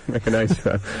later. Make a nice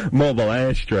mobile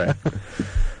ashtray. All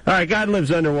right, God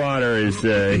Lives Underwater is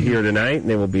here tonight, and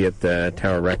they will be at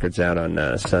Tower Records out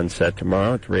on Sunset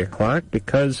tomorrow at 3 o'clock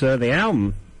because the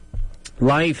album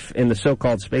Life in the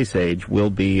So-Called Space Age will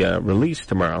be released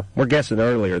tomorrow. We're guessing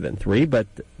earlier than 3, but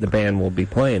the band will be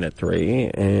playing at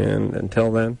 3. And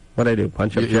until then, what'd I do?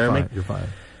 Punch up Jeremy? You're fine.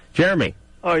 Jeremy.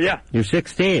 Oh, yeah. You're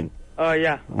 16. Oh,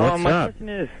 yeah. What's my up? question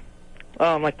is,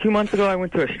 like 2 months ago, I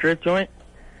went to a strip joint,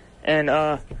 and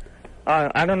I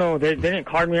don't know, they didn't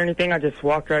card me or anything. I just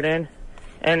walked right in,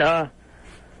 and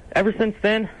ever since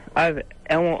then, I've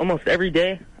almost every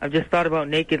day I've just thought about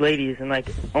naked ladies, and like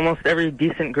almost every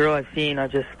decent girl I've seen, I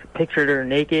just pictured her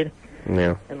naked,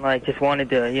 Yeah. and like just wanted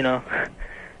to,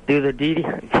 do the deed,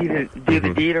 do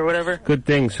the deed or whatever. Good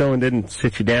thing someone didn't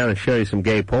sit you down and show you some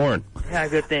gay porn. Yeah,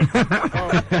 good thing.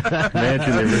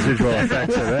 Imagine the residual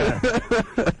effects of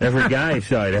that. Every guy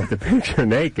saw you'd have to picture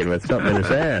naked with something in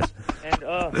his ass.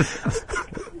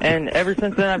 And ever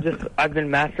since then, I've been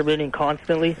masturbating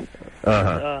constantly.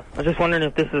 I was just wondering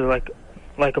if this is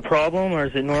like a problem, or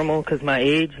is it normal because my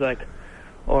age,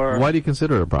 or Why do you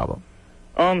consider it a problem?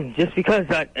 just because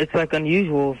it's like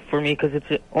unusual for me because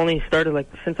it's only started like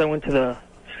since I went to the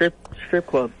strip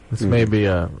club. This may be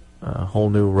a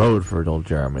whole new road for old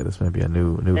Jeremy. This may be a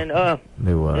new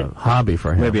hobby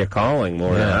for him. Maybe a calling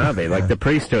more than a hobby, like the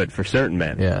priesthood for certain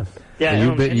men. Yes. Yeah,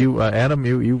 Adam,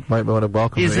 you might want to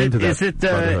welcome him into that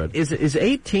brotherhood. Is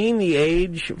 18 the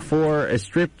age for a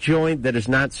strip joint that is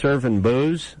not serving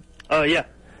booze? Yeah.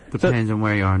 Depends on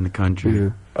where you are in the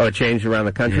country. Oh, it changed around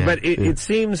the country. Yeah, But it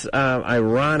seems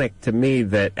ironic to me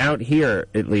that out here,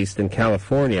 at least in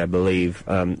California, I believe,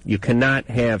 you cannot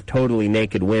have totally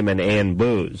naked women and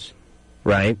booze,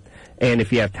 right? And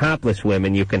if you have topless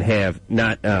women, you can have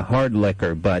not hard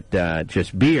liquor, but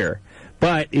just beer.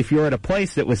 But if you're at a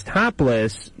place that was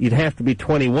topless, you'd have to be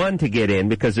 21 to get in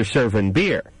because they're serving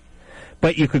beer.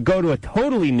 But you could go to a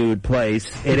totally nude place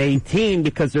at 18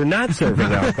 because they're not serving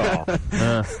alcohol.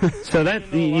 So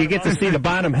that you get to see the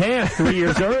bottom half 3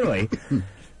 years early.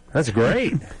 That's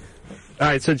great. All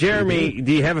right, so Jeremy,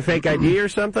 do you have a fake ID or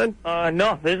something?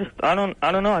 No, they just I don't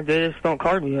know. They just don't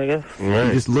card me, I guess. Right.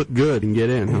 You just look good and get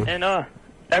in, huh? And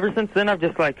ever since then, I've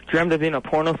just dreamed of being a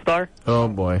porno star. Oh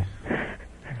boy.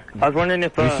 I was wondering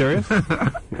if. Are you serious?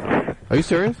 Are you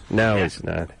serious? No, he's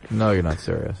not. No, you're not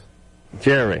serious.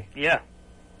 Jeremy. Yeah.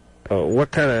 Oh,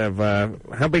 what kind of,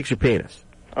 how big's your penis?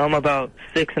 About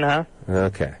 6.5.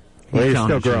 Okay. Well, he's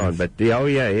still growing, but, oh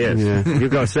yeah, he is. Yeah. You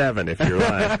go 7 if you're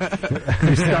alive.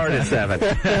 You start at 7.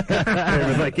 It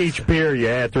was like each beer you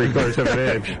add 3/4 of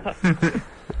an inch.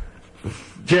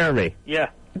 Jeremy. Yeah.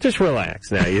 Just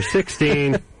relax now. You're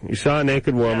 16. You saw a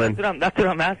naked woman. That's what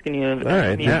I'm asking you. All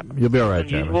right. You'll be all right,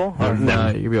 Jeremy.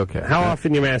 Unusual? You'll be okay. How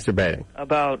often you masturbating?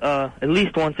 About at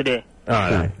least once a day. Oh,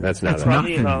 no, that's not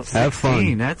Probably nothing. about Have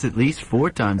fun. That's at least 4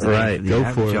 times a day Right, for the go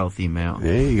average for it. healthy male.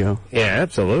 There you go. Yeah,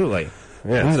 absolutely.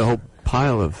 Yes. I had a whole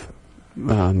pile of...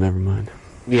 never mind.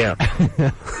 Yeah.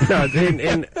 No,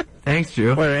 and Thanks,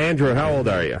 Drew. well, Andrew, how old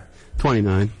are you?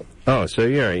 29. Oh, so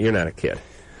you're not a kid.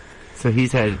 So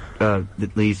he's had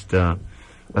at least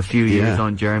a few years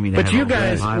on Jeremy. But you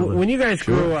guys, when you guys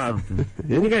grew up,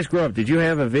 did you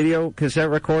have a video cassette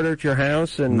recorder at your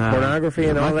house and pornography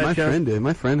and all that My stuff? friend did.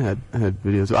 My friend had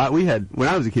videos. When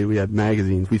I was a kid, we had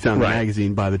magazines. We found a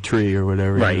magazine by the tree or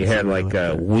whatever. Right, you had like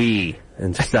Wii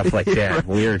and stuff like that.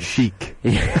 Weird. Chic.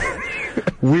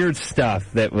 Weird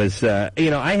stuff that was, I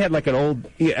had like an old,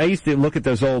 I used to look at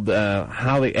those old,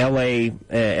 LA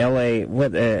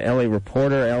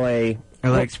Reporter,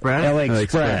 LA Express? LA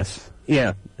Express.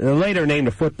 Yeah. Later named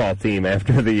a football team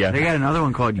after the, they got another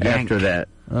one called Yank. After that.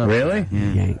 Really?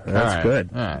 Yeah. Yank. That's good.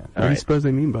 All right. What do you suppose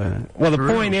they mean by that? Well, the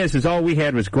point is all we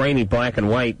had was grainy black and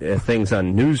white things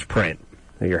on newsprint.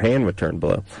 Your hand would turn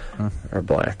blue. Or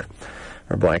black.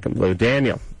 Or black and blue.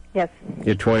 Daniel. Yes.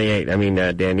 You're 28. I mean,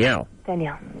 Danielle.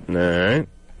 Danielle. All right.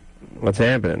 What's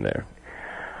happening there?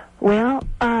 Well,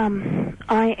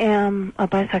 I am a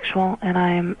bisexual, and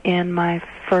I'm in my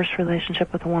first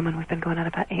relationship with a woman. We've been going on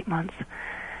about 8 months.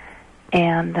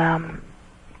 And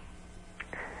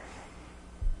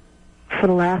for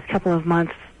the last couple of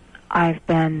months, I've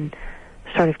been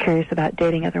sort of curious about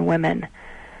dating other women.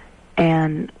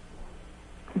 And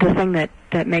the thing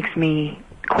that makes me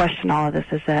question all of this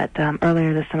is that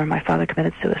earlier this summer my father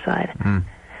committed suicide.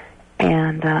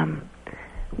 And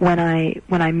when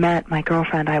I met my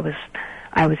girlfriend, I was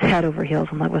head over heels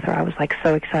in love with her. I was like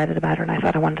so excited about her, and I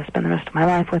thought I wanted to spend the rest of my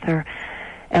life with her.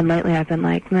 And lately I've been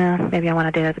like, nah, maybe I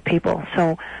want to date other people.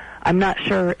 So I'm not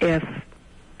sure if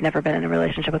never been in a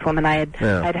relationship with women. I'd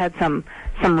had some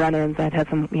run-ins. I'd had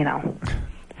some,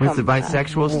 Was the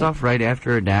bisexual stuff right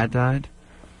after her dad died?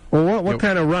 Well, what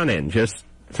kind of run-in? Just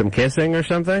some kissing or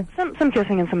something? Some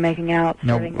kissing and some making out.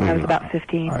 Starting when I was about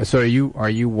 15. All right, so are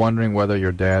you wondering whether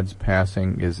your dad's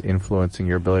passing is influencing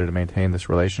your ability to maintain this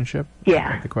relationship? Yeah.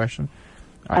 Is that the question?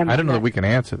 I don't know that we can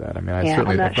answer that. I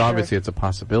mean, obviously it's a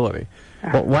possibility.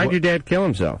 Well, why did your dad kill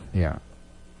himself? Yeah.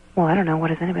 Well, I don't know. What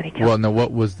does anybody kill? Well, no,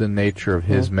 what was the nature of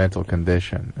his mental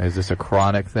condition? Is this a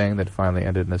chronic thing that finally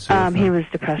ended in a suicide? He was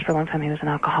depressed for a long time. He was an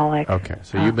alcoholic. Okay,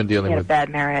 so you've been dealing he with... had a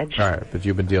bad marriage. All right, but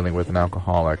you've been dealing with an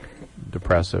alcoholic,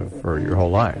 depressive for your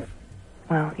whole life.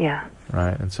 Well, yeah.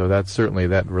 Right, and so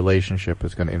that relationship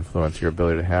is going to influence your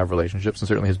ability to have relationships, and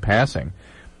certainly his passing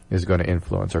is going to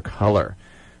influence or color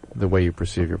the way you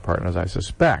perceive your partners, I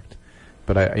suspect.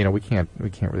 But we can't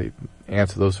really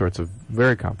answer those sorts of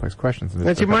very complex questions.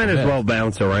 But you might as well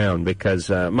bounce around, because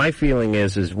my feeling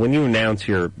is when you announce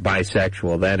you're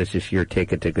bisexual, that is just your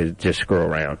ticket to just screw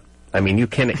around. I mean, you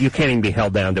can't even be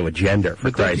held down to a gender,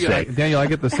 for Christ's sake. Daniel, I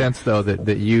get the sense, though,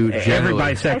 that you generally...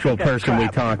 Every bisexual person we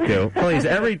talk to, please,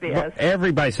 every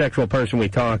bisexual person we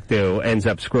talk to ends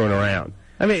up screwing around.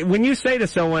 I mean, when you say to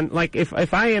someone, like,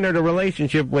 if I entered a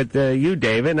relationship with you,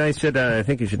 David, and I said, I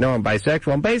think you should know I'm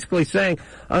bisexual, I'm basically saying,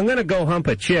 I'm going to go hump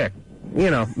a chick.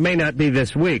 May not be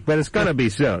this week, but it's going to be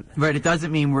soon. Right, it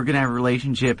doesn't mean we're going to have a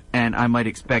relationship, and I might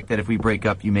expect that if we break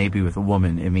up, you may be with a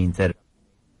woman. It means that...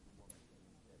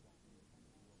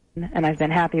 And I've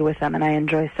been happy with them, and I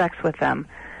enjoy sex with them.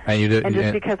 And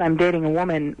just because I'm dating a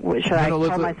woman, should I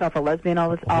call myself a lesbian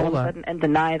all of a sudden and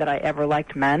deny that I ever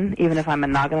liked men, even if I'm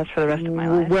monogamous for the rest of my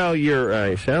life? Well,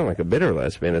 you sound like a bitter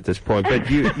lesbian at this point, but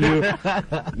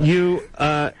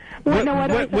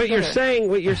what you're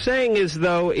saying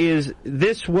is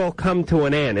this will come to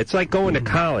an end. It's like going to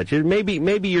college.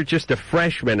 Maybe you're just a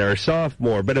freshman or a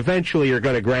sophomore, but eventually you're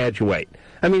going to graduate.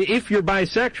 I mean, if you're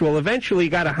bisexual, eventually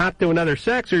you got to hop to another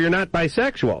sex, or you're not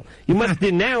bisexual. You must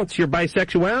denounce your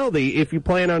bisexuality if you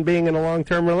plan on being in a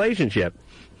long-term relationship.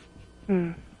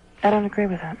 I don't agree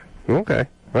with that. Okay.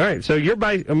 All right. So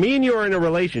me and you are in a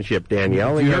relationship,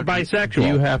 Danielle, and you're bisexual.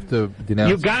 You have to denounce...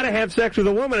 You've got to have sex with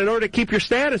a woman in order to keep your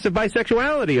status of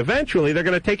bisexuality. Eventually, they're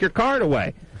going to take your card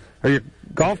away, or your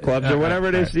golf clubs, or whatever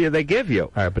it is they give you.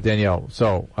 All right, but Danielle,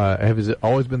 so has it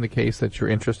always been the case that your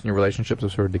interest in your relationships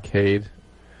has sort of decayed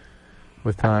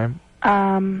with time?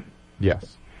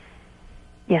 Yes.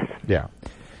 Yes. Yeah.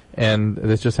 And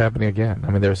it's just happening again.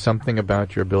 I mean, there's something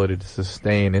about your ability to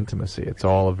sustain intimacy. It's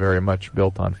all very much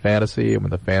built on fantasy, and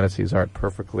when the fantasies aren't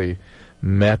perfectly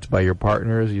met by your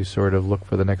partners, you sort of look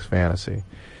for the next fantasy.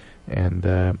 And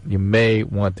you may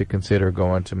want to consider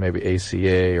going to maybe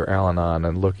ACA or Al-Anon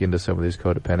and look into some of these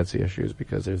codependency issues,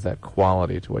 because there's that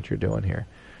quality to what you're doing here.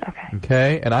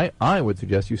 Okay? And I would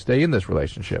suggest you stay in this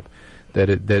relationship.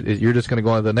 You're just going to go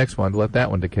on to the next one to let that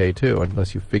one decay too,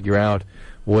 unless you figure out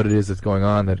what it is that's going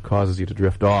on that causes you to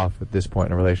drift off at this point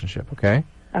in a relationship, okay?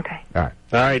 Okay. All right.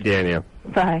 All right, Daniel.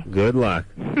 Bye. Good luck.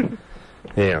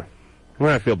 Yeah.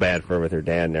 Well, I feel bad for her with her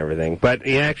dad and everything. But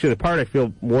actually, the part I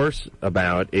feel worse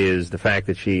about is the fact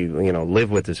that she,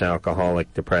 lived with this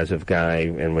alcoholic, depressive guy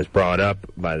and was brought up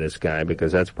by this guy,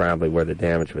 because that's probably where the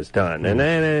damage was done. And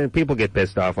then people get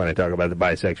pissed off when I talk about the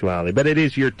bisexuality, but it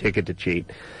is your ticket to cheat.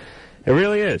 It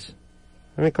really is.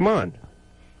 I mean, come on.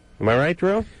 Am I right,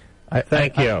 Drew?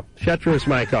 Thank you. Shut Drew's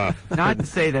mic off. Not to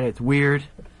say that it's weird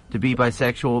to be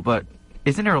bisexual, but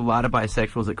isn't there a lot of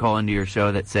bisexuals that call into your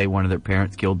show that say one of their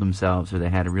parents killed themselves or they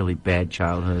had a really bad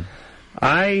childhood?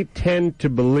 I tend to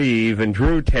believe, and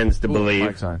Drew tends to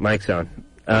believe, Mike's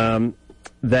on,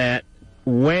 that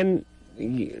when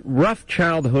rough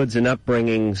childhoods and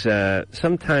upbringings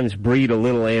sometimes breed a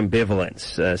little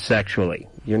ambivalence sexually.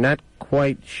 You're not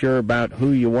quite sure about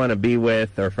who you want to be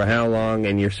with or for how long,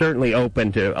 and you're certainly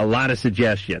open to a lot of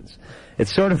suggestions.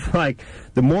 It's sort of like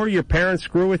the more your parents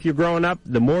screw with you growing up,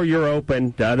 the more you're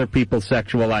open to other people's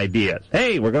sexual ideas.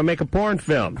 Hey, we're going to make a porn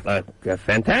film.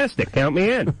 Fantastic. Count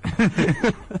me in.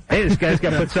 Hey, this guy's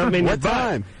got to put something in your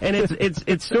butt. And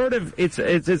it's sort of, it's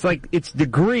like, it's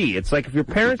degree. It's like if your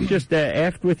parents just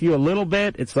effed with you a little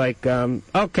bit, it's like,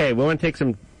 okay, we want to take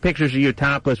some pictures of you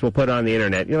topless, we'll put it on the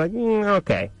internet. You're like,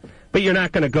 okay. But you're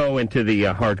not going to go into the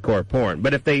hardcore porn.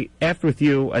 But if they effed with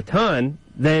you a ton,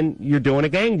 then you're doing a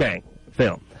gangbang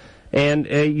film. And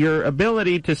your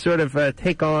ability to sort of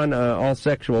take on all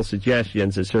sexual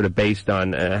suggestions is sort of based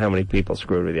on how many people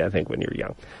screwed with you, I think, when you're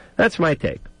young. That's my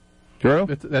take. Drew?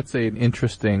 That's an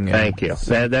interesting... Thank you.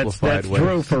 That's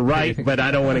Drew for right, but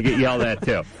I don't want to get yelled at,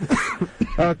 too.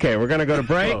 Okay, we're going to go to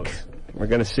break. Close. We're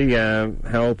going to see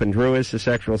how open Drew is to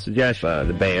sexual suggestion.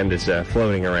 The band is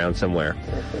floating around somewhere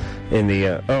in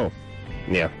the...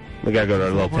 We got to go to a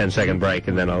little 10-second break,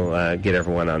 and then I'll get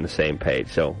everyone on the same page.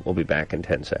 So we'll be back in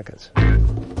 10 seconds.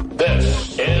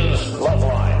 This is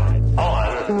Loveline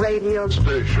on radio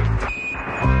station.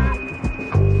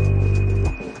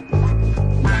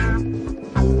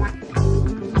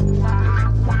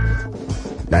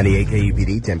 .98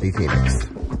 KUPD, Tempe, Phoenix.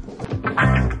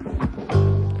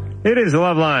 It is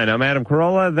Loveline. I'm Adam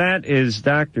Carolla. That is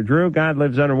Dr. Drew. God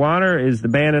Lives Underwater is the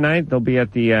band tonight. They'll be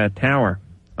at the Tower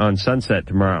on Sunset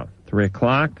tomorrow, 3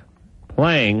 o'clock,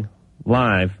 playing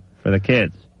live for the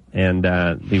kids. And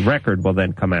the record will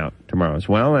then come out tomorrow as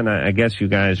well. And I guess you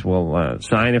guys will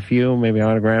sign a few, maybe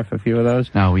autograph a few of those.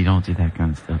 No, we don't do that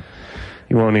kind of stuff.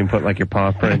 You won't even put like your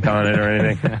paw print on it or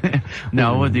anything?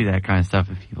 No, we'll do that kind of stuff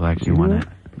if people actually want it.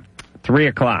 3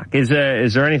 o'clock. Is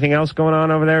there anything else going on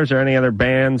over there? Is there any other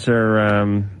bands,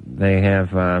 or they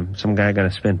have some guy going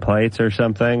to spin plates or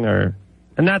something? Or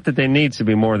not that there needs to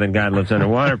be more than God Lives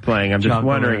Underwater playing. I'm just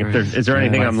wondering if is there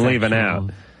anything I'm leaving out?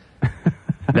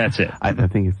 That's it. I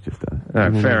think it's just a... All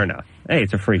right, fair enough. Hey,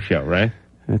 it's a free show, right?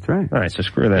 That's right. All right, so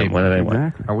screw them. What do they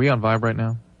want? Are we on Vibe right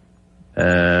now?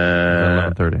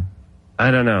 11:30.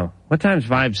 I don't know. What time's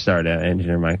Vibe start at,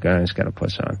 Engineer Mike? I just got to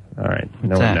push on. All right.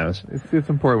 No one knows. It's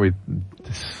important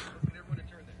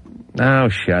Oh,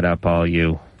 shut up, all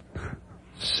you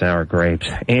sour grapes.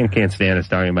 Ann can't stand us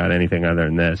talking about anything other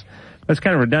than this. But it's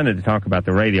kind of redundant to talk about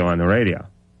the radio on the radio.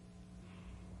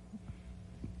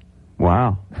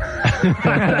 Wow. Just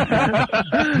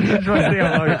want to see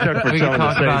how long it took for someone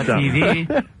to say something.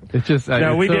 TV. It's just,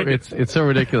 it's so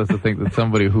ridiculous to think that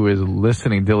somebody who is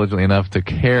listening diligently enough to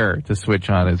care to switch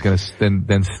on is going to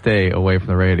then stay away from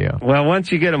the radio. Well,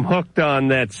 once you get them hooked on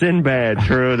that Sinbad,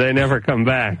 Drew, they never come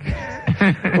back.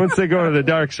 Once they go to the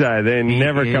dark side, they're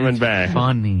never coming back.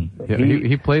 Funny. Yeah,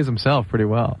 he plays himself pretty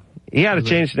well. He ought to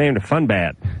change the name to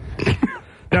Funbad.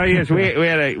 No, yes,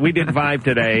 we did Vibe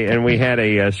today, and we had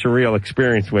a surreal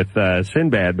experience with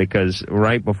Sinbad, because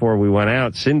right before we went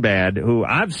out, Sinbad, who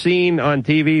I've seen on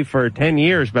TV for 10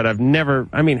 years, but I've never,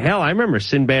 I remember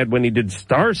Sinbad when he did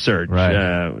Star Search. Right.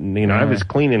 I was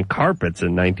cleaning carpets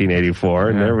in 1984,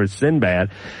 and there was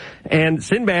Sinbad. And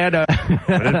Sinbad, what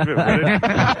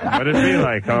did it be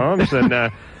like, Holmes?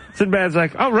 And Sinbad's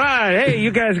like, all right, hey,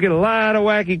 you guys get a lot of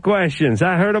wacky questions.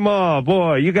 I heard them all.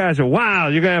 Boy, you guys are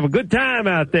wild. You're going to have a good time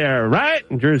out there, right?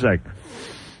 And Drew's like,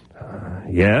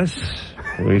 yes,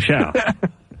 we shall.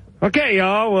 Okay,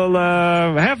 y'all, we'll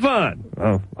have fun.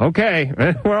 Oh, okay.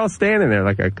 We're all standing there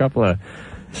like a couple of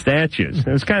statues. It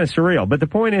was kind of surreal. But the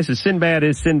point is Sinbad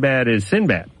is Sinbad is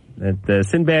Sinbad. The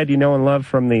Sinbad you know and love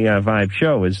from the Vibe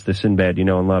show is the Sinbad you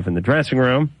know and love in the dressing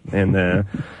room, and the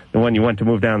one you went to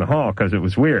move down the hall because it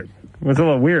was weird. It was a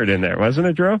little weird in there, wasn't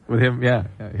it, Drew? With him, yeah.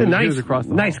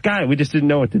 Nice guy. We just didn't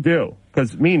know what to do.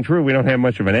 Because me and Drew, we don't have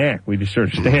much of an act. We just sort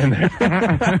of stand there.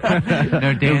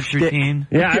 No dance routine?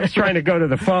 Yeah, I was trying to go to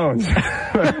the phones.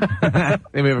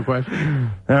 Maybe we have a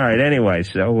question? All right, anyway,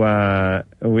 so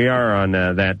we are on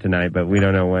that tonight, but we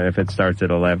don't know if it starts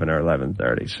at 11 or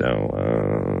 11:30. So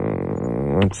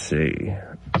let's see.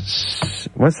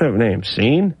 What's that name?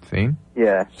 Scene? Scene?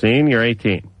 Yeah. Scene, you're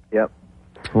 18. Yep.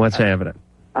 What's happening?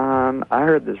 I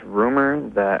heard this rumor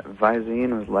that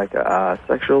Visine was like a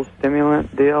sexual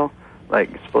stimulant deal. Like,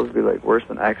 it's supposed to be like worse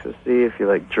than ecstasy if you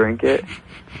like drink it.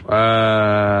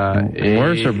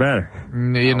 Worse or better?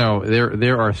 You know,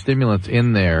 there are stimulants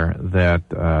in there that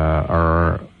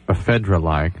are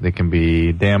ephedra-like. They can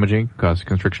be damaging, cause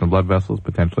constriction of blood vessels,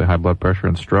 potentially high blood pressure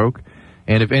and stroke.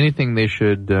 And if anything, they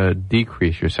should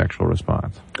decrease your sexual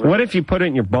response. What if you put it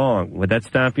in your bong? Would that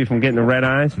stop you from getting the red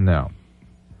eyes? No.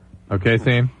 Okay,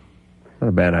 Theme? Not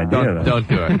a bad idea. Don't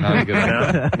do it. Not a good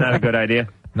idea. No, not a good idea.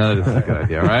 No, that's a good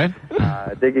idea, all right?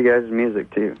 I dig you guys'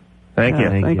 music too. Thank you.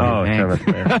 Thank you. Oh, Thanks.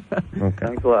 okay.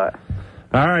 Thanks a lot.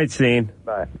 All right, Scene.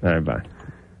 Bye. All right, bye.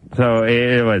 So,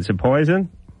 was it poison?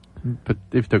 But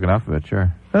if you took enough of it,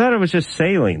 sure. I thought it was just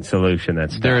saline solution.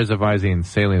 There is a Visine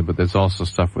saline, but there's also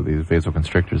stuff with these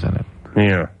vasoconstrictors in it.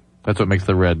 Yeah. That's what makes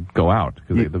the red go out,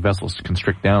 because the vessels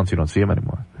constrict down so you don't see them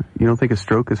anymore. You don't think a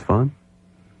stroke is fun?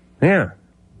 Yeah.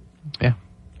 Yeah.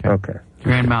 Okay.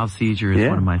 Grand mal seizure is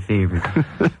one of my favorite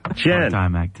Jen.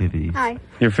 time activities. Hi.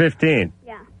 You're 15.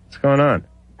 Yeah. What's going on?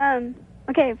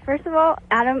 Okay, first of all,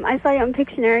 Adam, I saw you on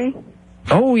Pictionary.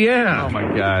 Oh, yeah. Oh,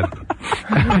 my God.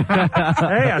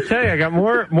 Hey, I'll tell you, I got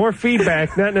more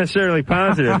feedback, not necessarily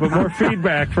positive, but more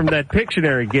feedback from that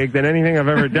Pictionary gig than anything I've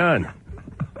ever done.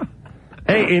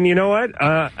 Hey, and you know what?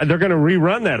 They're going to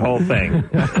rerun that whole thing.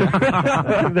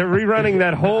 They're rerunning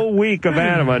that whole week of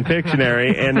Adam on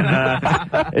Pictionary,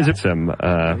 and is it some...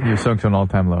 You sunk to an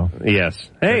all-time low. Yes.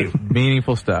 Hey.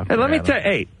 Meaningful stuff. Hey, let me tell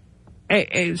you,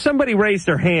 hey, somebody raised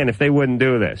their hand if they wouldn't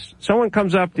do this. Someone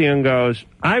comes up to you and goes,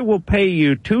 I will pay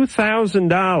you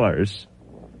 $2,000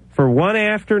 for one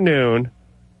afternoon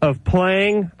of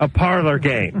playing a parlor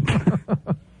game.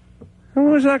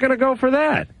 Who's not going to go for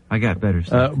that? I got better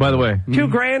stuff. By the way,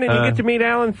 $2,000 and you get to meet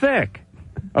Alan Thicke.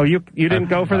 Oh, you didn't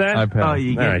go for that? I passed. Oh,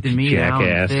 you get All right, to meet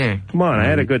jackass. Alan Thicke. Come on, I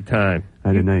had a good time.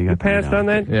 I didn't know you got You passed on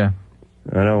that? Yeah.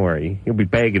 Oh, don't worry. You'll be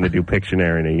begging to do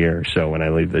Pictionary in a year or so when I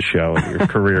leave the show and your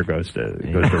career goes to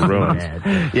ruins.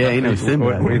 Yeah, you know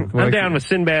Sinbad. I'm down with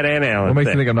Sinbad and Alan. What makes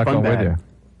you think I'm not Fun going with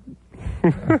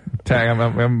you? Tag,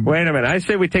 I'm... Wait a minute. I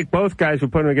say we take both guys, we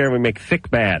put them together, and we make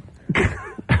Thick Bad.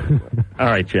 All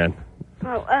right, Jen.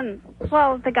 Oh,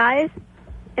 well, the guys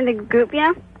in the group,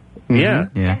 yeah? Yeah.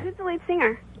 Yeah. Who's the lead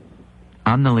singer?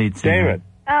 I'm the lead singer. David.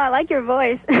 Oh, I like your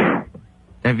voice.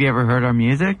 Have you ever heard our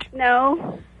music?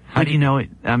 No. How do you know it?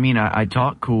 I mean, I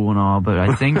talk cool and all, but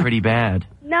I sing pretty bad.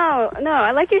 No,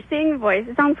 I like your singing voice.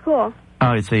 It sounds cool.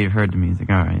 Oh, so you've heard the music.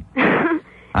 All right.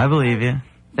 I believe you.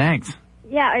 Thanks.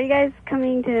 Yeah, are you guys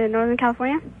coming to Northern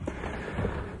California?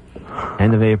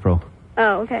 End of April.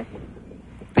 Oh, okay.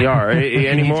 You are. Any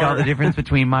Can you more? tell the difference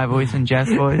between my voice and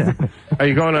Jeff's voice? Are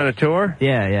you going on a tour?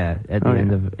 Yeah. At the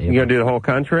end of April. You going to do the whole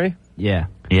country? Yeah.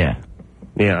 Yeah.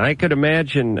 Yeah, I could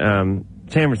imagine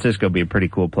San Francisco would be a pretty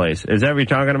cool place. Is that what you're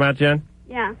talking about, Jen?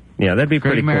 Yeah. Yeah, that'd be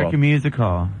Great pretty American cool. Music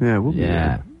Hall. Yeah, we'll be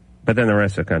Yeah. But then the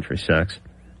rest of the country sucks.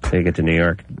 So you get to New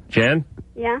York. Jen?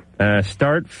 Yeah.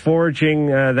 Start forging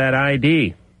that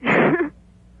ID.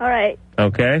 All right.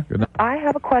 Okay? I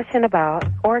have a question about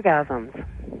orgasms.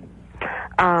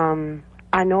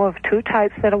 I know of two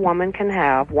types that a woman can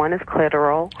have. One is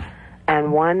clitoral,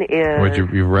 and one is... Wait,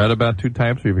 you've read about two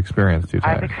types, or you've experienced two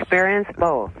I've types? experienced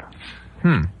both.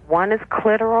 Hmm. One is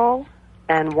clitoral,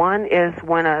 and one is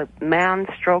when a man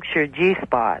strokes your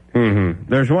G-spot. Mm-hmm.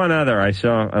 There's one other I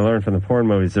learned from the porn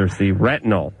movies. There's the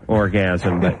retinal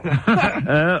orgasm.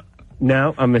 But,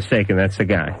 no, I'm mistaken. That's the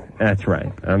guy. That's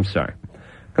right. I'm sorry.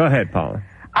 Go ahead, Paula.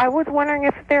 I was wondering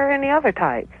if there are any other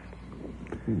types.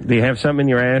 Do you have something in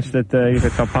your ass that you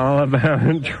could tell Paula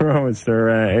about? Drew, is there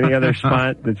any other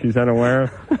spot that she's unaware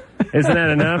of? Isn't that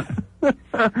enough?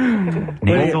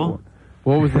 Nasal?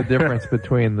 What was the difference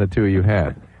between the two you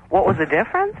had? What was the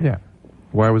difference? Yeah.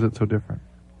 Why was it so different?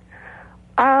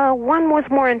 One was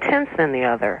more intense than the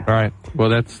other. All right. Well,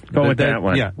 Go with that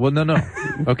one. Yeah. Well, no.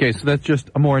 Okay, so that's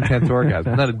just a more intense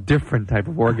orgasm, not a different type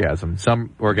of orgasm.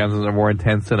 Some orgasms are more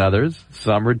intense than others.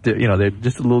 Some are, they're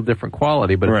just a little different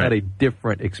quality, but it's not a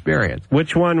different experience.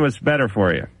 Which one was better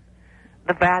for you?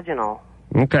 The vaginal.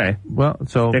 Okay. Well,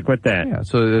 so stick with that. Yeah.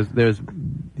 So there's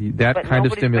that But kind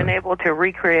of nobody's stimulus. been able to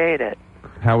recreate it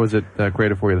How was it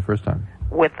created for you the first time?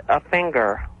 with a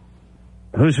finger.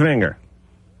 Whose finger?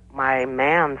 My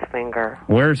man's finger.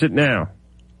 Where's it now?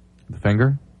 The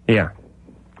finger? Yeah.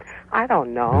 I don't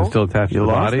Is know. it still attached to the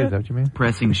lost body? it? Is that what you mean?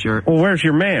 Pressing shirt. Well, where's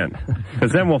your man?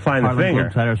 Because then we'll find the Harlem finger.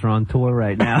 Globetrotters are on tour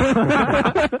right now.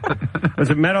 Was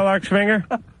it Meadowlark's finger?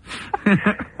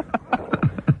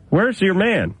 Where's your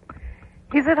man?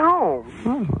 He's at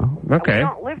home. Okay. We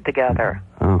don't live together.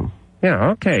 Oh.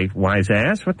 Yeah, okay, wise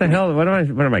ass. What the hell? What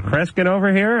am I Kreskin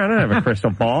over here? I don't have a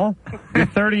crystal ball. You're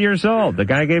 30 years old. The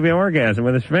guy gave you an orgasm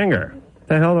with his finger. What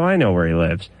the hell do I know where he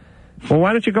lives? Well,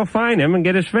 why don't you go find him and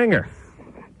get his finger?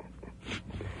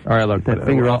 All right, look. That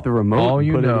finger off the remote. All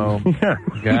you put it in- know,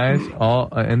 guys,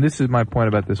 and this is my point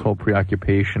about this whole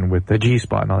preoccupation with the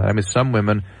G-spot and all that. I mean, some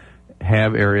women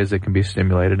have areas that can be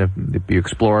stimulated. If you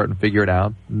explore it and figure it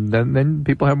out, then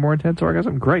people have more intense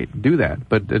orgasm. Great, do that.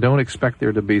 But don't expect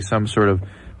there to be some sort of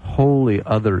wholly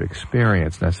other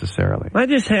experience necessarily. I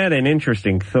just had an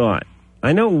interesting thought.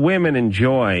 I know women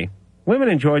enjoy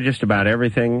just about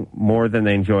everything more than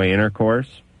they enjoy intercourse.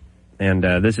 And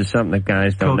this is something that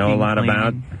guys don't know a lot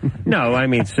about. No, I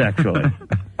mean sexually.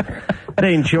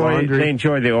 They enjoy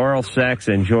the oral sex,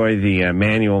 enjoy the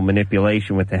manual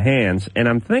manipulation with the hands. And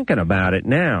I'm thinking about it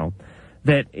now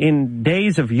that in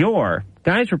days of yore,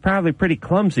 guys were probably pretty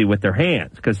clumsy with their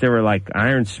hands because they were like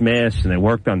ironsmiths and they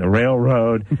worked on the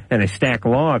railroad and they stacked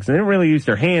logs and they didn't really use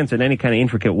their hands in any kind of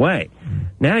intricate way.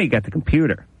 Now you got the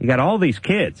computer. You got all these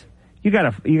kids. You got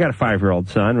a 5-year-old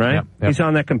son, right? Yep. He's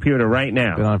on that computer right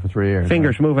now. Been on it for 3 years.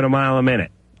 Fingers moving a mile a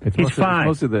minute. He's 5.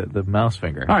 It's mostly the mouse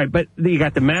finger. All right, but you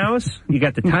got the mouse, you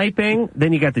got the typing,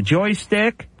 then you got the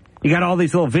joystick, you got all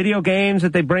these little video games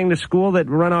that they bring to school that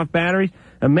run off batteries.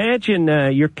 Imagine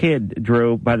your kid,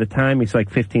 Drew, by the time he's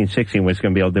like 15, 16, what he's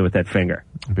going to be able to do with that finger.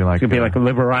 It'd be like, it's going to be like a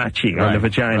Liberace on the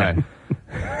vagina.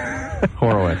 Right.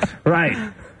 Horowitz.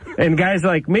 Right. And guys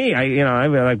like me, I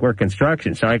like work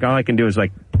construction, so all I can do is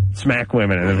like smack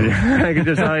women. And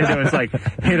all I do is like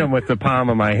hit them with the palm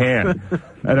of my hand.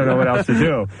 I don't know what else to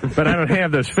do. But I don't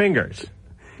have those fingers.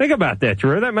 Think about that,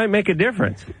 Drew. That might make a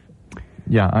difference.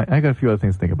 Yeah, I got a few other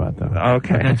things to think about, though.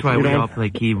 Okay. That's why we all play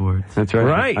keyboards. That's right.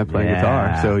 Right. I play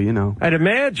guitar, so you know. I'd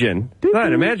imagine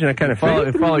that kind of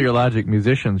thing. Follow your logic.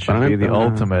 Musicians should be the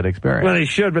ultimate experience. Well, they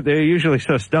should, but they're usually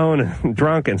so stoned and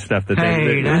drunk and stuff that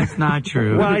Hey, that's not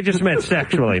true. Well, I just meant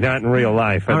sexually, not in real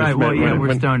life. All right, well, yeah,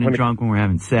 we're stoned and drunk when we're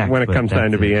having sex. When it but comes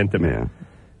time to that's be it. intimate.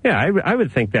 Yeah, I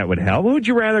would think that would help. Who would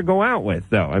you rather go out with,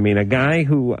 though? I mean, a guy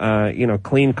who,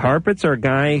 cleaned carpets or a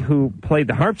guy who played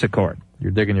the harpsichord? You're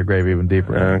digging your grave even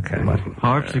deeper. Okay.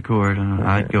 Harpsichord,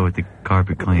 I'd go with the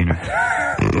carpet cleaner.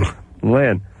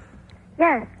 Lynn,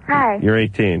 Yes, hi. you're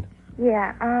 18.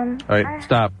 Yeah, All right,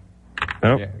 stop.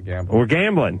 Oh, Gamble. we're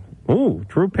gambling. Ooh,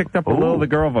 Drew picked up a little of the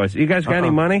girl voice. You guys got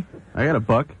any money? I got a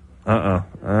buck.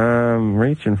 I'm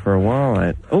reaching for a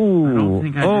wallet. Ooh,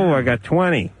 I got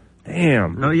 20.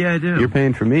 Damn. Oh, yeah, I do. You're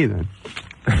paying for me, then.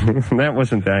 That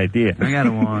wasn't the idea. I got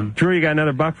a one. Drew, you got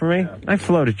another buck for me? I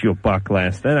floated you a buck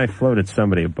last night. I floated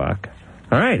somebody a buck.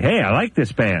 All right, hey, I like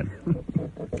this band.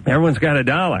 Everyone's got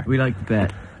 $1. We like to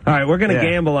bet. All right, we're going to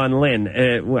gamble on Lynn.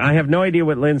 I have no idea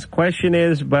what Lynn's question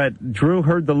is, but Drew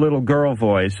heard the little girl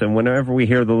voice, and whenever we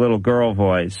hear the little girl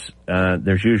voice,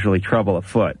 there's usually trouble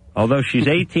afoot. Although she's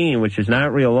 18, which is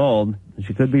not real old,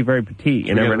 she could be very petite.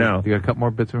 You never know. You got a couple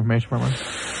more bits of information for me?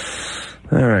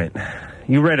 All right.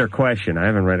 You read her question. I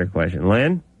haven't read her question.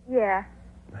 Lynn? Yeah.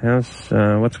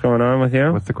 What's going on with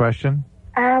you? What's the question?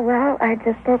 Well, I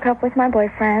just broke up with my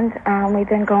boyfriend. We've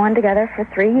been going together for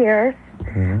 3 years.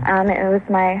 Mm-hmm. It was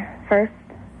my first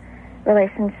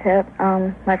relationship,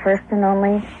 my first and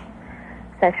only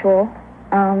sexual.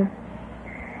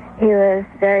 He was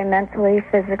very mentally,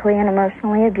 physically, and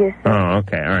emotionally abusive. Oh,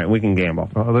 okay. All right. We can gamble.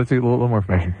 Oh, let's see a little more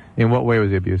information. In what way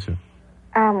was he abusive?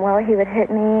 Well, he would hit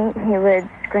me, he would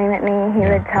scream at me, he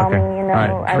would tell me, you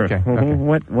know...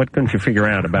 What couldn't you figure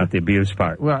out about the abuse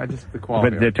part? Well, just the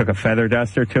quality. But they took a feather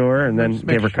duster to her and then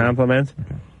gave her compliments?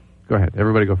 Okay. Go ahead.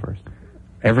 Everybody go first.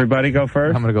 Everybody go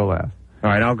first? I'm going to go last. All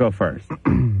right, I'll go first.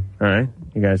 All right.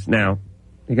 You guys know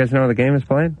how the game is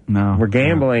played? No. We're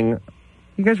gambling.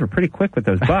 You guys were pretty quick with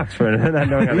those bucks for not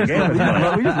knowing how the game was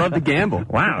played. We just love to gamble.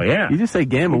 Wow, yeah. You just say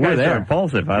gamble, you we're guys there. are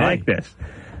impulsive. I like this.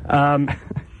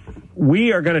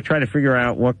 We are going to try to figure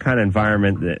out what kind of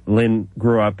environment that Lynn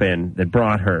grew up in that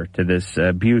brought her to this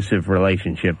abusive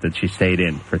relationship that she stayed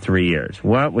in for 3 years.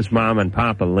 What was Mom and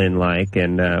Papa Lynn like,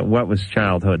 and what was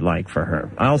childhood like for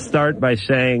her? I'll start by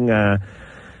saying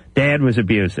Dad was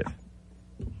abusive.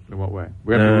 In what way?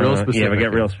 We have to be real specific. Yeah, we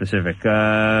get real specific.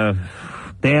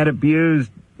 Dad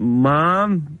abused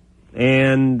Mom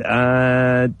and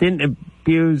didn't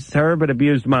abuse her, but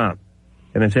abused Mom.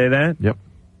 Can I say that? Yep.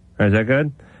 Is that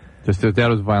good? Just that Dad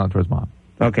was violent towards Mom.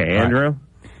 Okay, Andrew?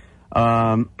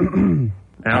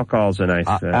 Alcohol's a nice,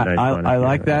 nice one. I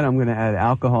like that. I'm going to add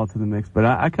alcohol to the mix, but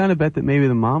I kind of bet that maybe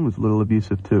the mom was a little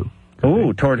abusive too.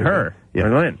 Ooh, toward her. Yeah.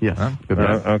 Or Lynn. Yes.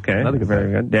 Okay.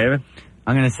 Very good. David?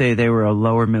 I'm going to say they were a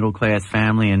lower middle class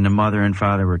family, and the mother and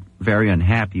father were very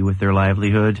unhappy with their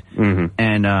livelihood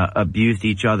and abused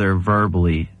each other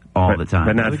verbally all the time.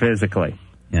 But not physically.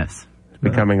 Yes. It's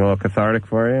becoming a little cathartic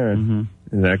for you? Or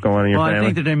Does that go on in your family? I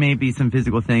think that there may be some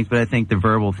physical things, but I think the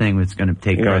verbal thing was going to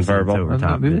take precedence over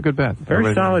top. These are good bets.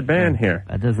 Very solid band here.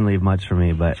 That doesn't leave much for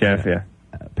me, but Jeff,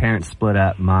 parents split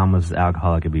up. Mom was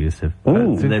alcoholic abusive.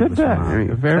 Ooh, So lived with her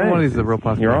mom. Very one of these is a real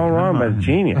possibility. You're all wrong, but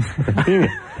genius.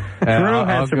 Genius. Drew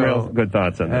has some real good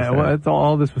thoughts on this. Well, it's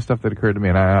all this was stuff that occurred to me,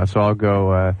 and so I'll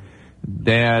go.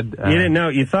 Dad. You didn't know.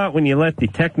 You thought when you let the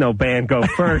techno band go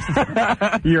first,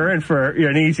 you're in for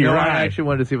an easy ride. I actually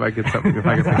wanted to see if I could something. If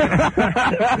I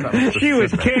could think she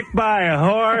was kicked by a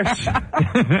horse.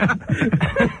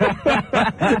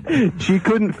 She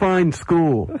couldn't find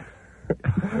school.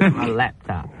 My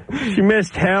laptop. She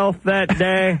missed health that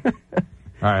day.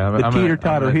 All right, the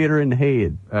teeter-totter hit her in the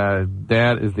head.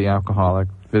 Dad is the alcoholic,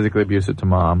 physically abusive to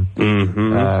mom,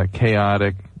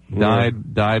 chaotic.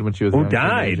 Died when she was a young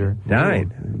teenager.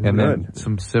 Died. And then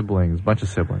some siblings, bunch of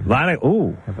siblings. A lot of,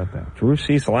 how about that? Drew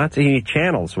sees lots of, he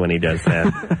channels when he does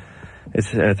that. It's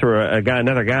through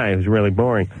another guy who's really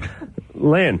boring.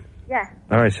 Lynn. Yeah.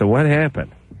 All right, so what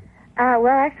happened? Well,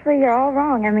 actually, you're all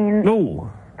wrong. I mean...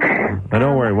 Ooh.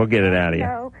 Don't worry, we'll get it out of you.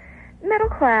 So, middle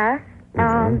class.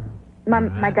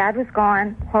 My dad was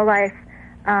gone whole life.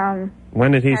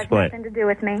 When did he split? Nothing to do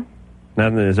with me.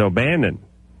 Nothing is abandoned.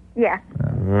 Yeah.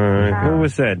 All right. Who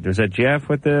was that? Was that Jeff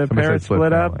with the parents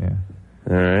split up? Yeah.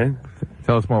 All right.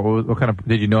 Tell us more. What kind of?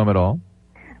 Did you know him at all?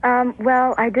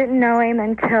 Well, I didn't know him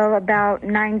until about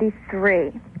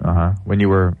 93. When you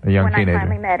were a young teenager. When I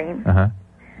finally met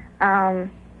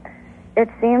him. It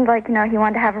seemed like, he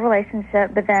wanted to have a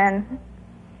relationship, but then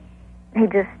he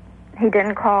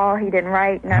didn't call, he didn't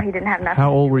write, he didn't have nothing.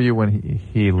 How old were you when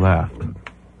he left?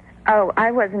 Oh,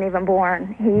 I wasn't even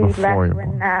born. He left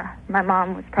when my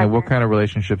mom was pregnant. And what kind of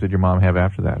relationship did your mom have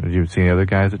after that? Did you see any other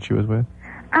guys that she was with?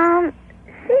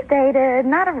 She dated,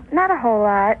 not a whole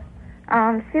lot.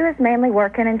 She was mainly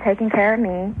working and taking care of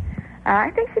me. I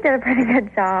think she did a pretty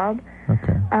good job.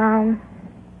 Okay.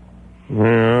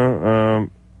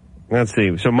 Let's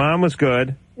see. So mom was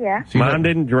good. Yeah. Mom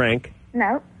didn't drink.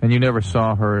 No. And you never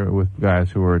saw her with guys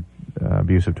who were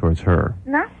abusive towards her?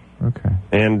 No. Okay.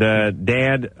 And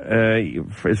Dad,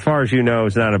 as far as you know,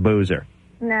 is not a boozer.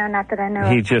 No, not that I know.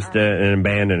 He's just an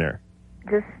abandoner.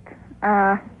 Just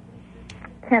an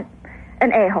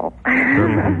a-hole.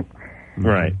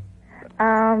 Right.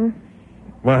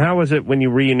 Well, how was it when you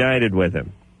reunited with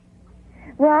him?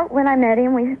 Well, when I met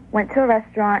him, we went to a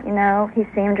restaurant, he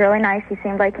seemed really nice. He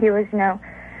seemed like he was,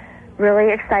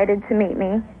 really excited to meet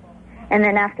me. And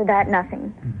then after that,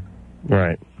 nothing.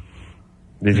 Right.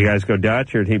 Did you guys go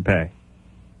Dutch, or did he pay?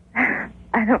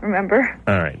 I don't remember.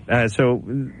 All right. So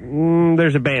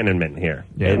there's abandonment here.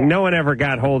 Yeah. No one ever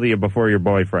got hold of you before your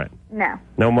boyfriend? No.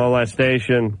 No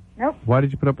molestation? Nope. Why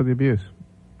did you put up with the abuse?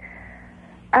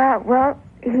 Well,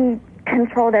 he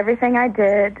controlled everything I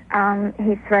did.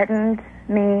 He threatened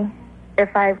me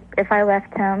if I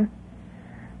left him.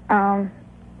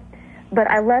 But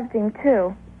I loved him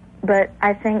too. But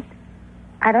I think,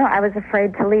 I don't know, I was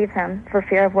afraid to leave him for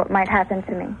fear of what might happen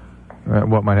to me.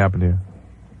 What might happen to you?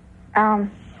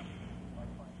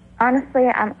 Honestly,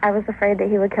 I was afraid that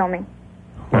he would kill me.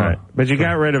 All right. But you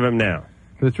got rid of him now.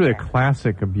 So it's really a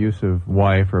classic abusive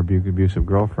wife or abusive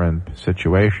girlfriend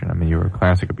situation. I mean, you were a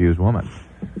classic abused woman.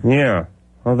 Yeah.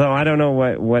 Although I don't know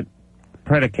what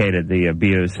predicated the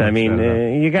abuse. I mean,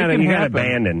 you got to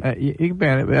abandon. You can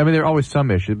abandon. I mean, there are always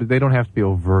some issues, but they don't have to be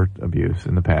overt abuse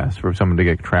in the past for someone to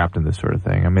get trapped in this sort of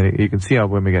thing. I mean, you can see how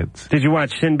women get... Did you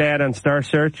watch Sinbad on Star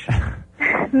Search?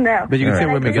 No. But you can see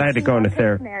women get... I had to go into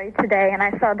therapy. Married today, and I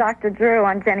saw Dr. Drew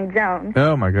on Jenny Jones.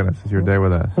 Oh, my goodness. It's your day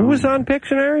with us. Who was on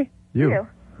Pictionary? You.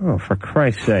 Oh, for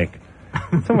Christ's sake.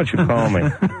 Someone should call me.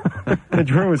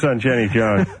 Drew was on Jenny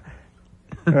Jones.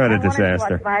 What a disaster. I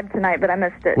wanted to watch Vibe tonight, but I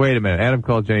missed it. Wait a minute. Adam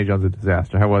called Jenny Jones a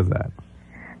disaster. How was that?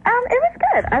 It was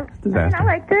good. I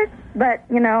liked it, but,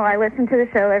 I listen to the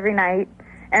show every night,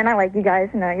 and I like you guys.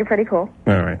 You're pretty cool.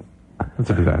 All right. That's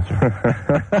a disaster.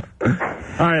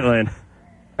 All right, Lynn.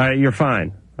 All right, you're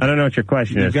fine. I don't know what your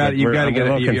question is. You got to get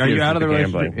it. Are you out of the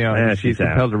relationship? She's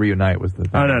compelled to reunite was the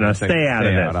thing. Oh, no. Stay out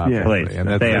of this, please. And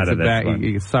stay out of this.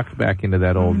 You get sucked back into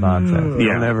that old nonsense.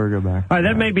 Yeah. I'll never go back. All right,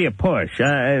 that may be a push.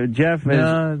 Jeff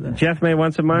may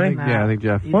want some money? Yeah, I think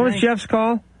Jeff. What was Jeff's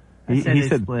call? He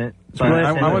said split.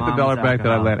 I want the dollar back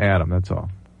that I lent Adam, that's all.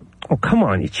 Oh, come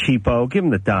on, you cheapo. Give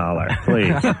him the $1,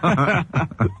 please.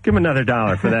 Give him another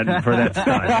 $1 for that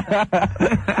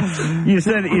stunt. You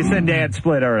said Dad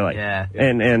split early. Yeah.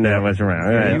 And that was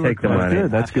around. Yeah, Take the money.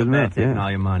 Good. That's good enough. Taking Yeah. all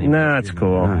your money. No, it's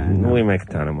cool. We make a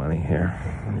ton of money here.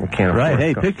 We can't Right. afford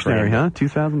Hey, to go Pictionary, free. huh?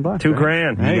 $2,000.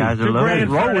 $2,000. Hey, You guys are $2,000 rolling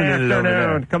for an in it over there.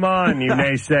 afternoon. Come on, you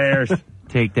naysayers.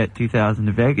 Take that 2,000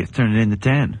 to Vegas, turn it into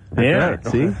 10. Yeah, right,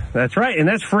 see? That's right, and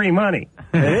that's free money.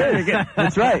 It is.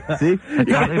 That's right. See?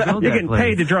 You're getting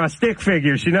paid to draw stick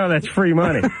figures. You know that's free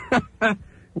money.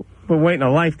 Been waiting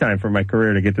a lifetime for my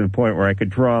career to get to the point where I could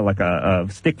draw like a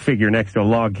stick figure next to a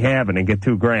log cabin and get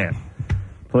 $2,000.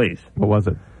 Please. What was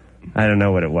it? I don't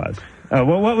know what it was.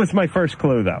 Well, what was my first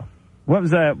clue though? What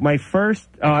was my first?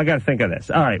 Oh, I got to think of this.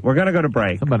 All right, we're gonna go to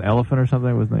break. Something about an elephant or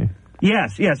something, wasn't he?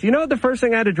 Yes. You know what the first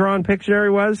thing I had to draw in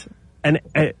Pictionary was? And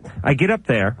I get up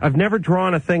there. I've never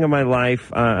drawn a thing in my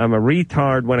life. I'm a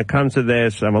retard when it comes to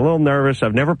this. I'm a little nervous.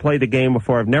 I've never played the game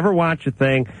before. I've never watched a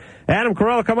thing. Adam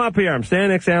Carolla, come up here. I'm standing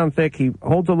next to Alan Thicke. He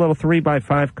holds a little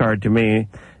 3x5 card to me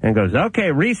and goes, okay,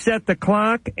 reset the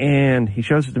clock. And he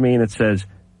shows it to me and it says,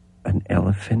 an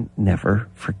elephant never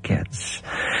forgets.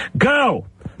 Go!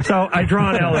 So I draw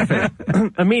an elephant.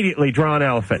 Immediately draw an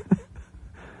elephant.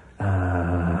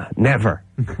 Never.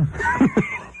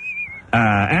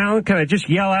 Alan, can I just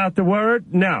yell out the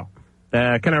word? No.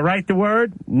 Can I write the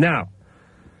word? No.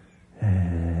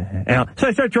 Alan. So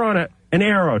I start drawing an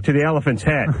arrow to the elephant's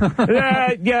head.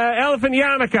 Elephant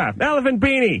yarmulke, elephant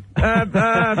beanie,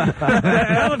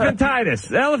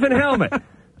 elephantitis, elephant helmet.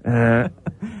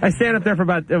 I stand up there for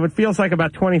about, it feels like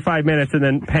about 25 minutes and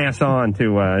then pass on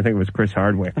to, I think it was Chris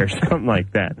Hardwick or something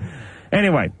like that.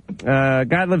 Anyway,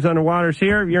 God Lives Underwater's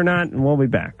here. You're not, and we'll be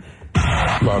back.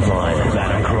 Loveline with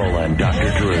Adam Carolla and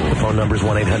Dr. Drew. Phone number's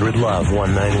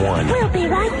 1-800-LOVE-191. We'll be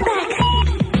right back.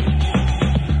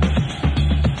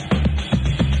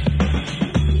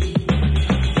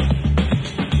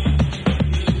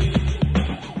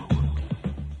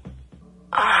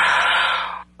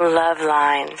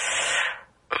 Loveline.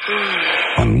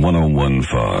 On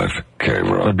 101.5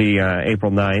 K-Rock. It'll be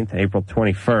April 9th, April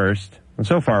 21st. And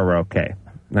so far, we're okay.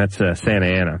 That's Santa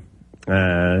Ana.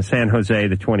 San Jose,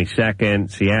 the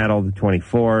 22nd. Seattle, the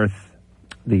 24th.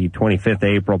 The 25th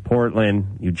April,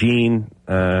 Portland. Eugene,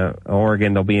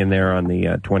 Oregon, they'll be in there on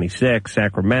the 26th.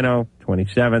 Sacramento,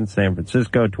 27th. San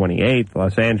Francisco, 28th.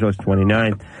 Los Angeles,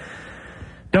 29th.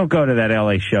 Don't go to that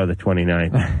LA show, the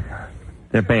 29th.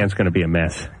 That band's going to be a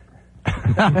mess.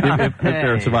 if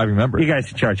they're surviving members. You guys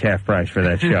should charge half price for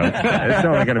that show. It's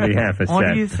only going to be half a set. What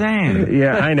are you saying?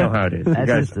 Yeah, I know how it is. That's you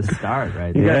guys, just the start,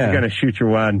 right? You guys are going to shoot your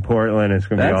wad in Portland. It's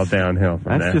going to be all downhill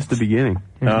from That's there. just the beginning.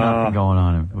 There's nothing going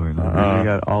on in Portland. We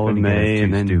got all of May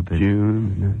and then stupid.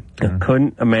 June. I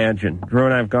couldn't imagine. Drew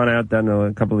and I have gone out, done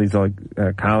a couple of these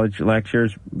college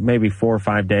lectures, maybe 4 or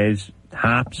 5 days,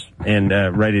 hops, and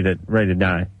ready to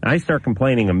die. I start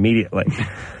complaining immediately.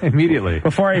 Immediately.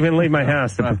 Before I even leave my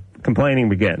house, the complaining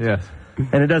begins. Yes.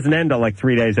 And it doesn't end till like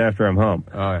 3 days after I'm home.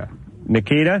 Oh, yeah.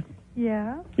 Nikita,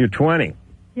 Yeah. you're 20.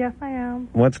 Yes, I am.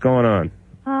 What's going on?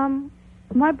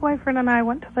 My boyfriend and I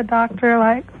went to the doctor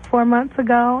like 4 months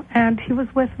ago, and he was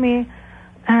with me,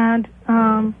 and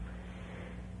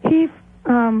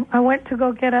I went to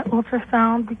go get an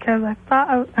ultrasound because I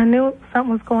thought I knew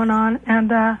something was going on, and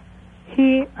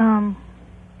he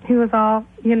was all,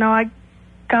 I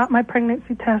got my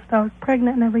pregnancy test. I was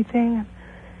pregnant and everything,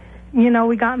 and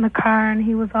we got in the car, and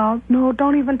he was all, no,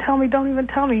 don't even tell me,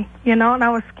 and I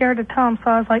was scared to tell him,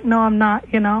 so I was like, no, I'm not,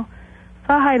 So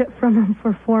I hid it from him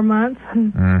for 4 months,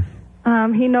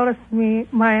 and he noticed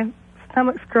my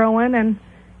stomach's growing, and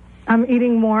I'm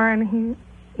eating more, and he's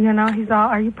all,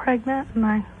 are you pregnant? And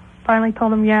I finally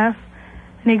told him yes,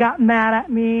 and he got mad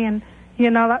at me, and,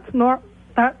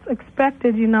 that's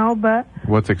expected, but...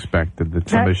 What's expected? That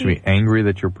somebody should be angry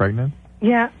that you're pregnant?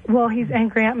 Yeah, well, he's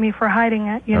angry at me for hiding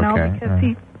it, Okay, because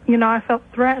he, I felt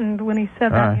threatened when he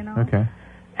said that, Okay.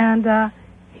 And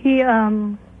he, I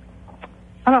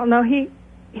don't know, he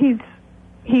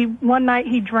one night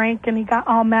he drank and he got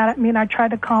all mad at me, and I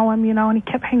tried to call him, and he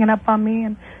kept hanging up on me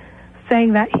and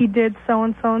saying that he did so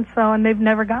and so and so, and they've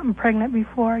never gotten pregnant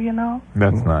before,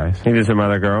 That's nice. He did some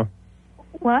other girl?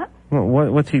 What? Well,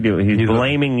 what's he doing? He's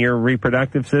blaming your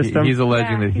reproductive system? He's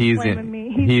alleging that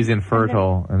he's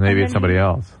infertile, and maybe it's somebody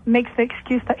else. Makes the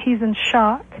excuse that he's in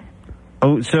shock.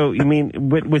 Oh, so you mean,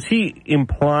 was he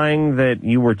implying that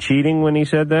you were cheating when he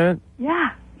said that? Yeah.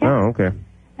 Oh, okay.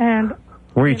 And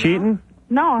were you cheating?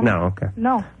 No. No, okay.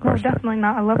 No, definitely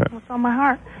not. I love what's on my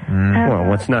heart. Well,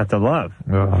 what's not to love?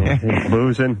 He's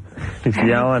boozing. He's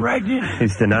yelling.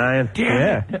 He's denying.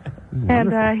 Yeah.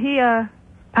 And he,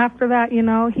 after that,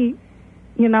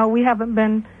 he you know, we haven't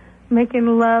been making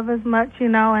love as much, you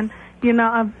know, and, you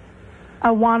know,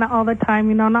 I want it all the time,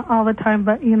 you know, not all the time,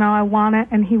 but, you know, I want it,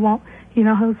 and he won't, you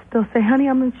know, he'll still say, honey,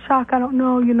 I'm in shock, I don't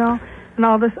know, you know, and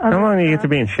all this other How long do you stuff. get to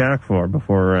be in shock for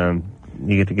before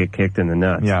you get to get kicked in the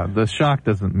nuts? Yeah, the shock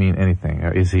doesn't mean anything.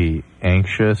 Is he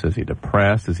anxious? Is he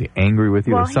depressed? Is he angry with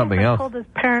you? Well, Or something he else? hasn't told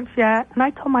his parents yet, and I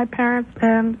told my parents,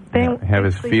 and they... Have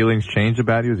his feelings changed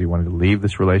about you? Does he want to leave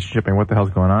this relationship? And what the hell's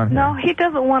going on here? No, he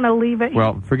doesn't want to leave it.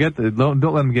 Well, forget the. Don't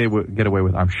let him get away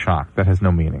with. I'm shocked. That has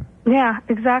no meaning. Yeah,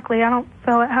 exactly. I don't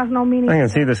feel it has no meaning. I can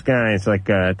see this guy. It's like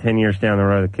 10 years down the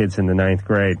road. The kid's in the 9th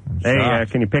grade. Hey,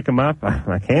 can you pick him up?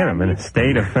 I can't. I'm in a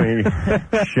state of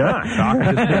shock.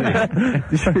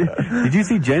 Did you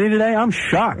see Jenny today? I'm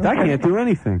shocked. I can't do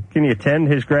anything. Can you attend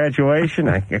his graduation?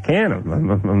 I can't.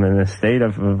 I'm in a state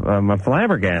of I'm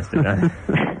flabbergasted.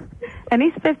 And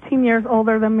he's 15 years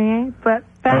older than me, but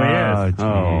that's...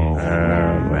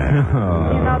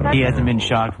 He hasn't been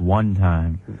shocked one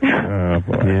time. Oh,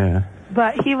 boy. Yeah.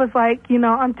 But he was like, you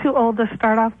know, I'm too old to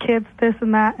start off kids, this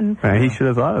and that, and... He should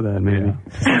have thought of that, maybe.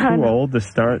 Too old to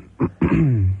start.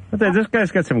 But this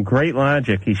guy's got some great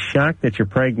logic. He's shocked that you're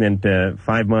pregnant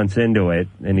 5 months into it,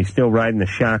 and he's still riding the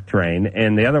shock train.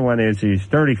 And the other one is he's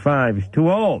 35. He's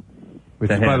too old.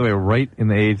 Which is, by the way, right in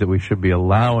the age that we should be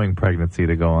allowing pregnancy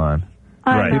to go on.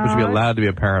 Right. People should be allowed to be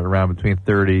a parent around between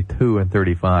 32 and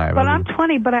 35. But I'm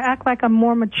 20, but I act like I'm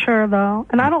more mature, though.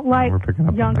 And I don't like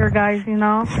younger guys, you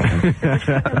know?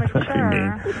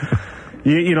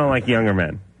 You don't like younger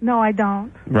men? No, I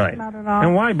don't. Right. Not at all.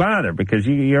 And why bother? Because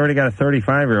you already got a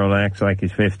 35-year-old that acts like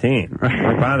he's 15.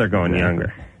 Why bother going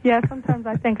younger? Yeah, sometimes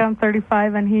I think I'm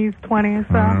 35 and he's 20,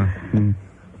 so... No,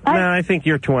 I think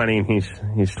you're 20 and he's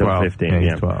still 12. 15. Yeah,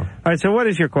 he's 12. All right, so what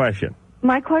is your question?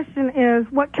 My question is,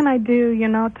 what can I do, you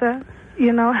know, to,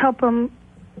 you know, help him?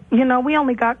 You know, we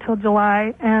only got till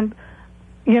July, and,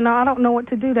 you know, I don't know what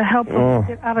to do to help him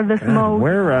get out of this mode.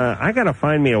 I got to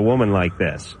find me a woman like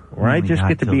this, where I just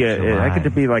get to be I get to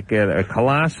be like a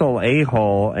colossal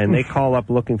a-hole, and they call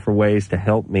up looking for ways to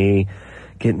help me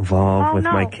get involved with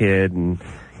my kid and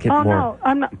get more. No,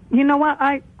 I'm not. You know what?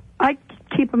 I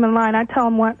keep him in line. I tell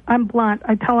him I'm blunt.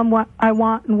 I tell him what I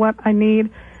want and what I need,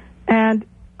 and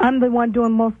I'm the one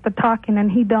doing most of the talking,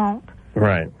 and he don't.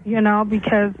 Right. You know,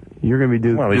 because... You're going to be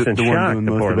he's in the one shock, doing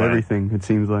the most poor of lad. everything, it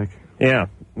seems like. Yeah.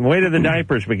 Wait till the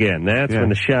diapers begin. That's when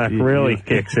the shock really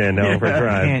kicks in to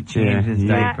overdrive. Can't change his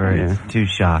diaper. It's too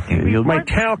shocking. My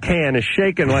towel can is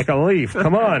shaking like a leaf.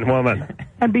 Come on, woman.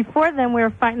 And before then, we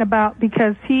were fighting about,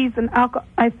 because he's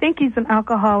I think he's an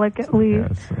alcoholic at least.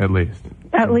 Yes, at least.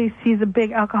 At least he's a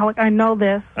big alcoholic. I know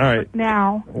this. All right.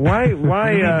 Now. Why,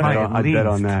 I bet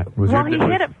on that. Well, he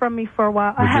hid it from me for a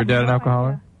while. Was your dad an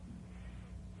alcoholic?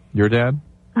 Your dad?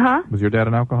 Huh? Was your dad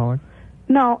an alcoholic?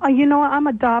 No, you know what? I'm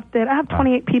adopted. I have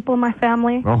 28 people in my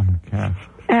family. Oh, my gosh.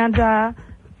 And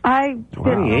I did all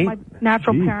 28? my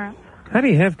natural parents. How do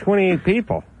you have 28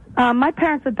 people? My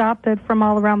parents adopted from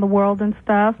all around the world and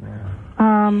stuff.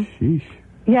 Sheesh.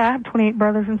 Yeah, I have 28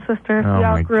 brothers and sisters. Oh, we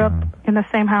all my grew up in the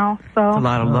same house. So It's a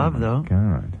lot of love, though.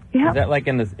 God. Yeah. Is that like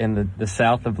in the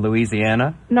south of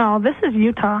Louisiana? No, this is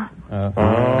Utah. Oh,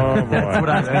 boy. That's what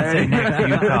I was going to say next,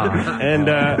 Utah. And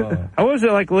what was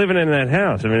it like living in that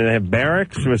house? I mean, did they have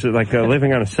barracks? Was it like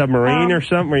living on a submarine or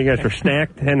something where you guys were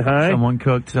stacked 10 high? Someone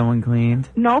cooked, someone cleaned.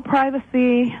 No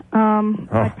privacy.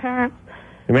 My parents...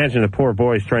 Imagine the poor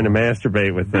boys trying to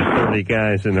masturbate with the 30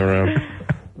 guys in the room.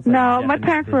 No, my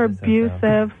parents were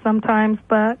abusive sometimes,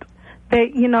 but they,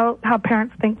 you know, how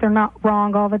parents think they're not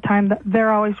wrong all the time, that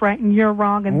they're always right and you're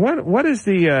wrong. And What is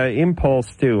the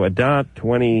impulse to adopt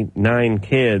 29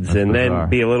 kids and then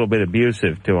be a little bit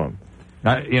abusive to them?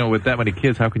 You know, with that many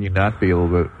kids, how can you not be a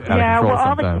little bit out of control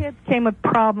all sometimes? the kids came with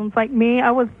problems. Like me,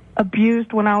 I was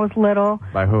abused when I was little.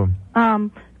 By whom?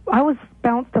 I was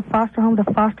bounced to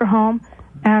foster home,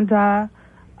 and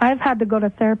I've had to go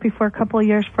to therapy for a couple of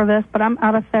years for this, but I'm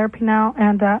out of therapy now,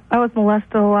 and I was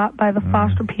molested a lot by the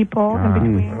foster people in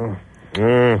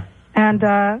between. And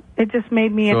it just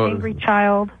made me an angry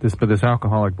child. But this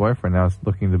alcoholic boyfriend now is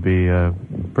looking to be a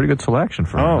pretty good selection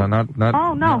for him.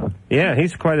 Oh, no. Yeah,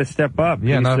 he's quite a step up.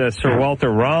 Yeah, he's Sir Walter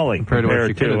Raleigh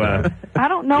compared to... I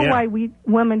don't know why we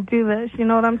women do this. You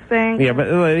know what I'm saying? Yeah,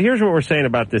 but here's what we're saying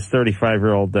about this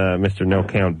 35-year-old Mr. No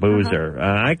Count Boozer.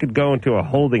 I could go into a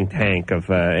holding tank of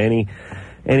any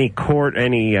court,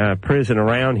 any prison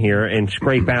around here and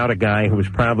scrape out a guy who was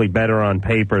probably better on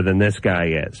paper than this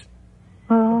guy is.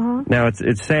 Now,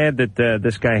 it's sad that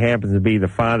this guy happens to be the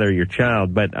father of your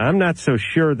child, but I'm not so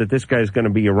sure that this guy's going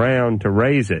to be around to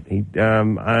raise it.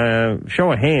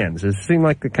 Show of hands. Does it seem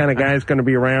like the kind of guy who's going to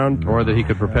be around? Or that he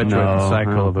could perpetuate the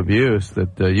cycle of abuse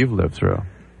that you've lived through.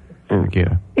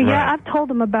 Yeah, I've told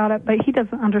him about it, but he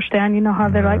doesn't understand. You know how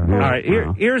they're like... All right,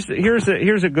 here's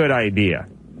a good idea.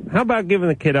 How about giving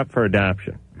the kid up for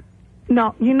adoption?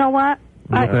 No, you know what?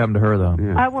 What happened to her, though?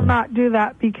 I will not do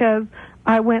that because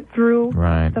I went through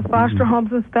the foster homes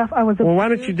and stuff. I was. Well, why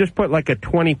don't you just put like a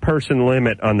 20-person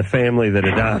limit on the family that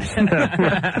adopts?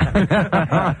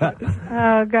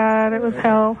 Oh God, it was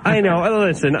hell. I know.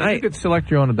 Listen, you could select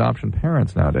your own adoption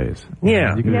parents nowadays.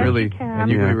 Yeah, you can you can.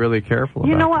 And you can be really careful.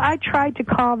 You about know what? I tried to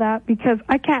call that because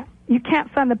you can't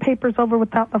send the papers over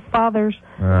without the father's.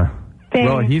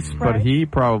 Well, but he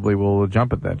probably will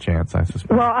jump at that chance, I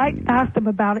suspect. Well, I asked him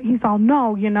about it. He's all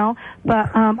no,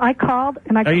 but I called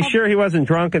and I. Are you sure he wasn't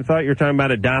drunk and thought you were talking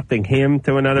about adopting him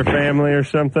to another family or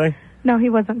something? No, he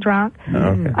wasn't drunk. Oh,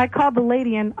 okay. I called the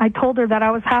lady and I told her that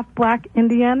I was half black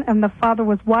Indian and the father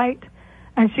was white,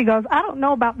 and she goes, "I don't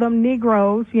know about them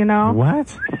Negroes,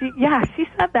 What? She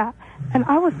said that, and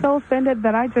I was so offended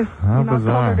that I just told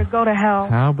her to go to hell.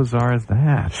 How bizarre is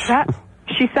that?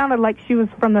 She sounded like she was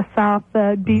from the South,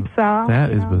 the deep South.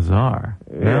 That is bizarre.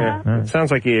 Yeah. It sounds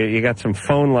like you got some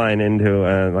phone line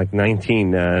into like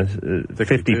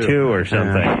 1952 or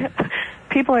something.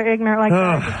 People are ignorant like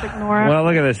that. Just ignore it. Well,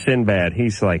 look at this Sinbad.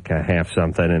 He's like half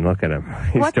something, and look at him.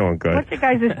 He's doing good. What's your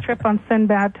guys' trip on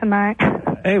Sinbad tonight?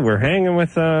 Hey, we're hanging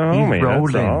with homie.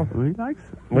 That's all.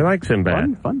 We like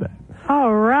Sinbad. Fun bag.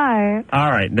 All right. All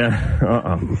right.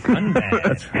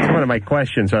 That's one of my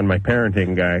questions on my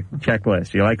parenting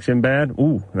checklist. You like Sinbad?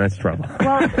 Ooh, that's trouble.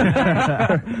 Well,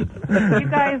 you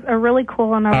guys are really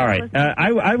cool. And all right.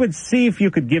 I would see if you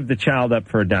could give the child up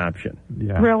for adoption.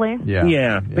 Yeah. Really?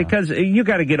 Yeah, because you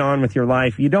got to get on with your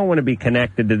life. You don't want to be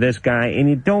connected to this guy, and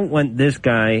you don't want this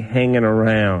guy hanging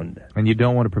around. And you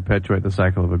don't want to perpetuate the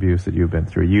cycle of abuse that you've been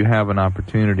through. You have an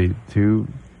opportunity to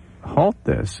halt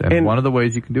this, and one of the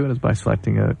ways you can do it is by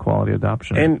selecting a quality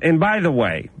adoption. And by the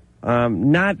way,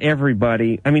 not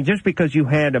everybody, just because you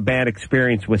had a bad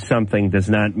experience with something does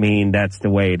not mean that's the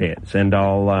way it is. And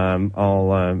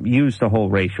I'll use the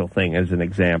whole racial thing as an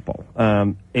example.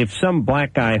 If some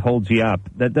black guy holds you up,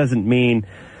 that doesn't mean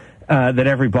that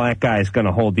every black guy is going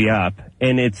to hold you up,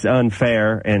 and it's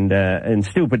unfair and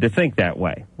stupid to think that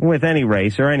way with any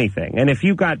race or anything. And if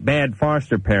you got bad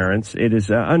foster parents, it is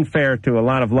unfair to a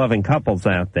lot of loving couples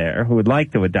out there who would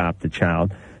like to adopt a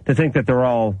child to think that they're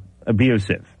all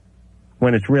abusive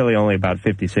when it's really only about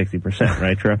 50-60%,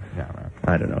 right, Drew? Yeah, right.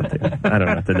 I don't know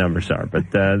what the numbers are,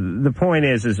 but the point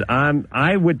is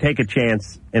I would take a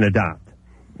chance and adopt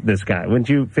this guy. Wouldn't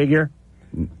you figure?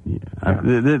 Yeah.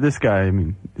 This guy,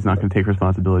 is not going to take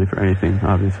responsibility for anything,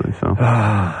 obviously. So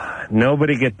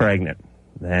nobody get pregnant.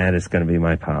 That is going to be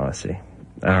my policy.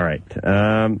 All right.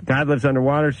 God Lives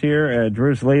Underwater's here.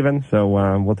 Drew's leaving, so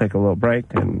we'll take a little break,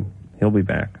 and he'll be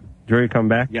back. Drew, you come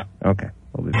back? Yeah. Okay.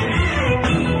 We'll be back.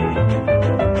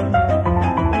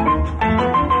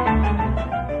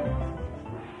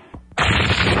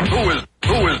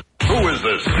 Who is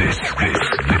this? This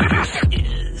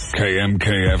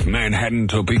KMKF Manhattan,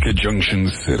 Topeka Junction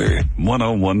City,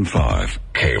 1015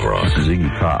 K-Rock. Ziggy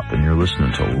Pop, and you're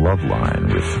listening to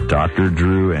Loveline with Dr.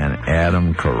 Drew and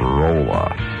Adam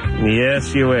Carolla.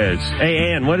 Yes, you is.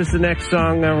 Hey, Ann, what is the next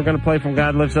song we're going to play from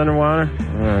God Lives Underwater?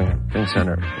 It's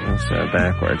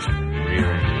backwards.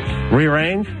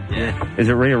 Rearrange? Yeah. Is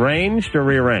it rearranged or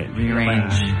rearranged?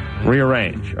 Rearrange.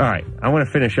 Rearrange. All right. I want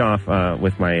to finish off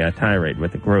with my tirade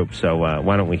with the group, so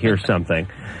why don't we hear something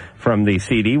from the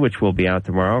CD, which will be out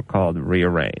tomorrow, called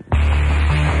Rearrange.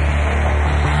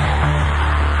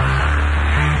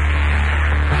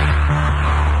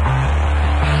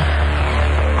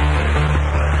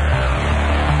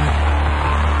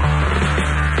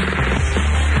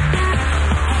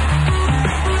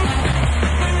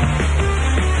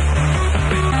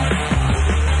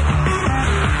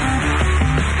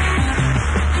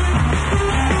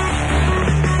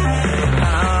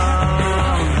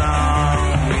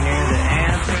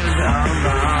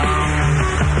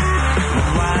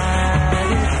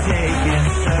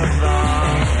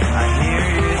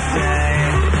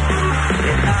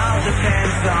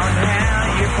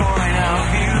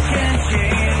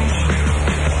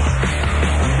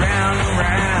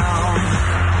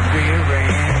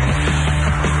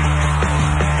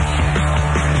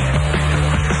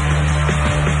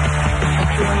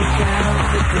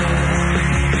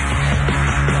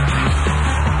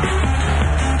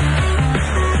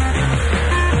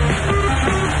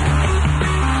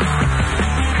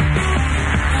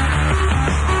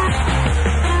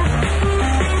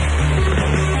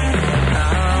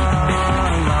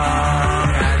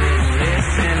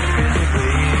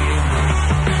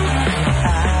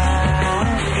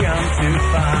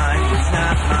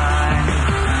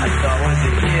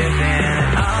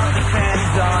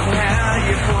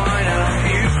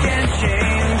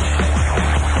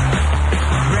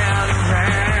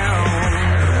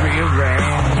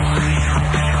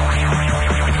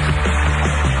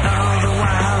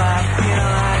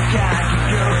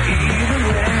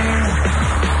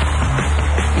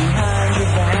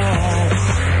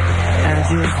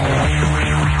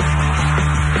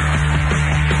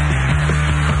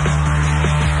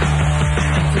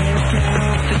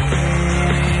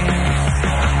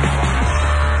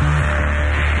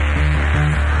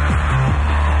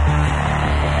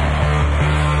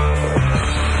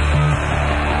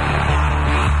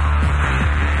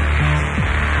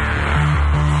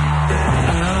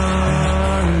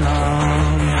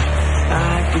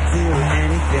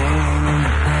 anything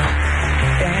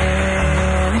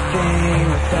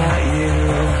without you.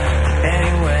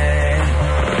 Anyway,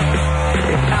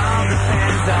 it all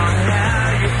depends on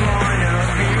how your point of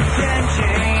view can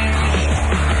change.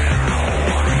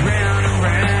 Round and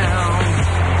round,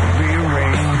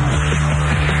 rearrange.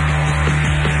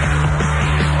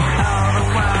 All the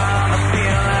while I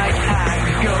feel like I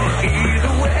could go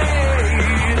either way.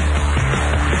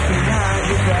 Behind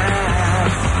your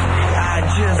back, I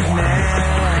just met.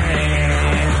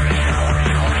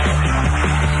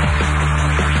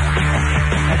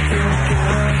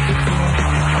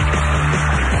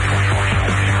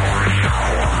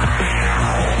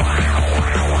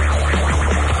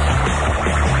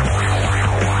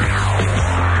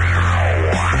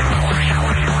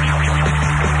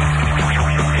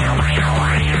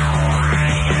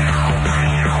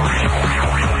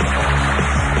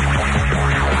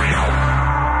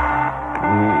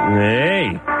 Hey,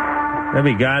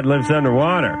 maybe God lives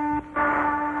underwater.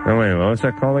 Oh, wait, what was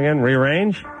that called again?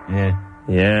 Rearrange? Yeah.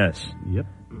 Yes. Yep.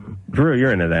 Drew,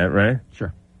 you're into that, right?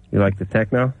 Sure. You like the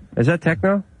techno? Is that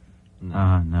techno?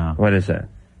 No. What is that?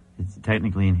 It's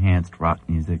technically enhanced rock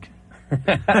music.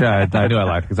 Yeah, I do. I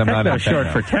like it because I'm not Techno into short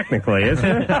techno. for technically, isn't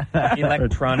it?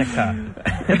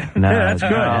 Electronica. No, yeah, that's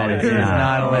good. It's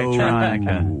not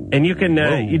electronica. And you can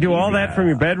you do all that from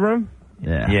your bedroom?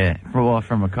 Yeah.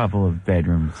 From a couple of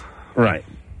bedrooms. Right.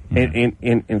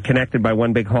 In connected by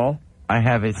one big hall? I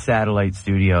have a satellite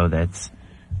studio that's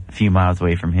a few miles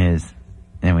away from his,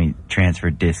 and we transfer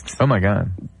discs. Oh my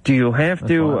God! Do you have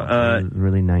to?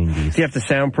 Really 90s. Do you have to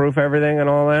soundproof everything and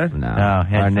all that? No.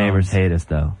 Our neighbors hate us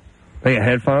though. Oh, yeah,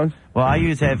 headphones? Well, I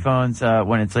use headphones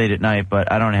when it's late at night,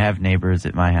 but I don't have neighbors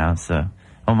at my house. So,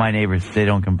 my neighbors, they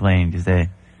don't complain because they.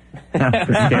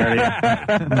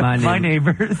 My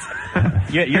neighbors.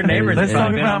 Your neighbors. Let's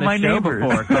talk been about on my the show neighbors.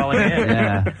 before, calling in.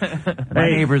 Yeah. My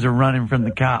neighbors are running from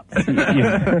the cops.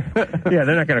 Yeah,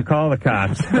 they're not going to call the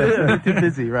cops. They're too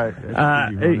busy, right?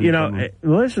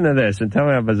 Listen to this and tell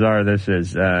me how bizarre this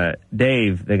is.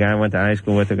 Dave, the guy I went to high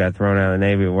school with who got thrown out of the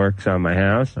Navy, works on my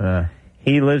house.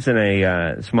 He lives in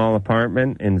a small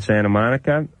apartment in Santa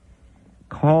Monica.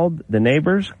 The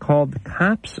neighbors called the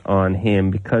cops on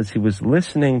him because he was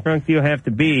listening. Drunk do you have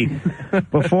to be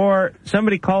before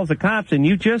somebody calls the cops and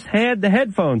you just had the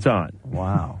headphones on?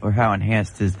 Wow. Or how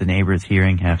enhanced does the neighbor's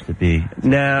hearing have to be?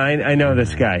 No, I know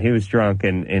this guy. He was drunk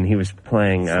and he was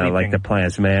playing like the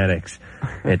Plasmatics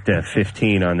at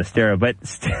 15 on the stereo. But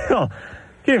still,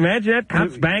 can you imagine that?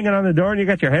 Cops banging on the door and you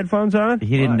got your headphones on?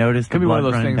 He didn't notice the Could be one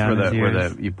blood of those running things down his where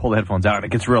ears. you pull the headphones out and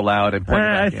it gets real loud and plug it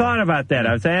I back in. thought about that.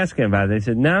 I was asking about it. They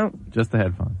said, no. Just the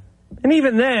headphones. And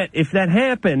even that, if that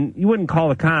happened, you wouldn't call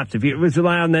the cops. If it was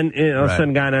loud and then all of a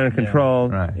sudden got under control,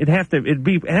 right. it'd have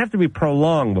to be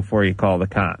prolonged before you call the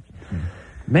cops.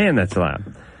 Man, that's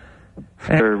loud.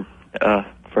 For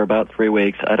about 3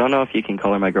 weeks. I don't know if you can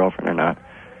call her my girlfriend or not.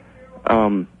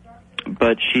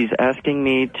 But she's asking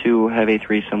me to have a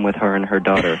threesome with her and her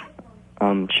daughter.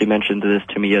 She mentioned this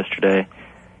to me yesterday,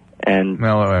 and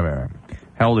No, wait.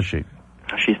 How old is she?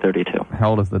 she's 32.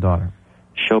 How old is the daughter?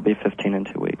 She'll be 15 in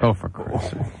 2 weeks. Oh, for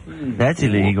Christ's sake. That's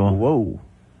illegal. Whoa.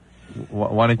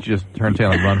 Why don't you just turn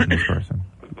tail and run from this person?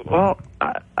 Well,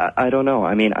 I don't know.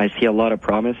 I mean, I see a lot of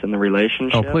promise in the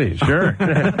relationship. Oh, please. Sure.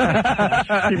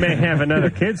 She may have another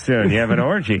kid soon. You have an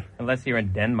orgy. Unless you're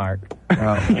in Denmark.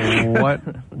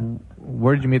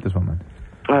 Where did you meet this woman?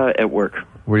 At work.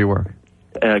 Where do you work?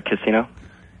 Casino.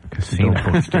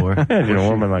 Casino store. Imagine a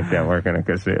woman like that working at a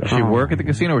casino. Does she work at the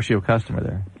casino or is she a customer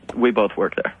there? We both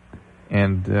work there.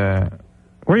 And, where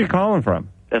are you calling from?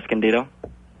 Escondido.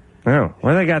 Oh,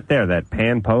 what do they got there? That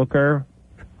pan poker?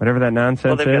 Whatever that nonsense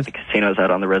Well, they've is? got the casinos out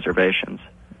on the reservations.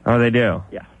 Oh, they do?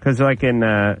 Yeah. Because like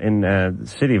in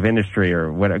City of Industry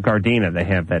or Gardena, they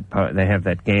have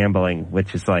that gambling,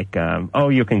 which is like,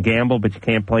 you can gamble, but you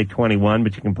can't play 21,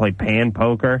 but you can play pan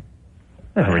poker.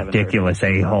 Ridiculous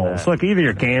a-holes. Look, either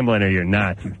you're gambling or you're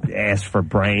not. You ask for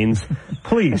brains.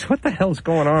 Please, what the hell's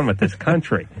going on with this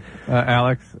country?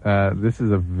 Alex, this is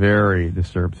a very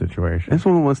disturbed situation. This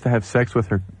woman wants to have sex with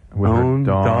her own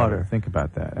daughter. Think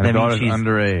about that. And her daughter's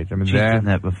underage. I mean, she's done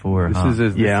that before. This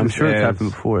huh? I'm sure it's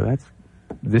happened before.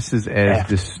 This is as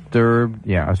disturbed,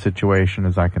 a situation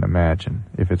as I can imagine,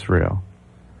 if it's real.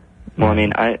 Well, I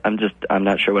mean, I'm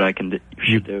not sure what I can do.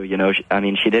 You know,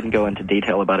 she didn't go into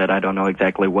detail about it. I don't know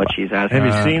exactly what she's asking. Have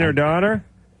you seen her daughter?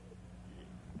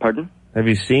 Pardon? Have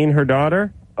you seen her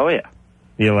daughter? Oh, yeah.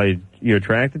 You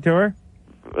attracted to her?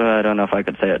 I don't know if I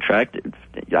could say attractive.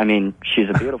 I mean, she's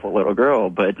a beautiful little girl,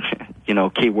 but,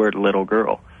 keyword little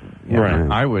girl. Yeah,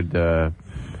 right. I would,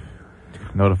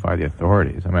 notify the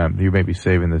authorities. I mean, you may be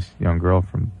saving this young girl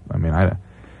from. I mean,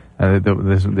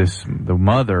 the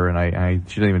mother, and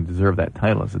she doesn't even deserve that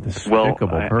title. It's a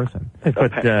despicable person.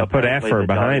 Put effort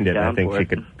behind it. I think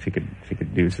she could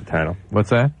use the title.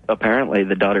 What's that? Apparently,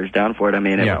 the daughter's down for it. I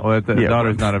mean, the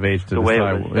daughter's not of age to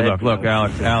decide. Look,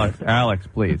 Alex,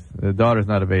 please. The daughter's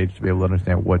not of age to be able to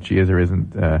understand what she is or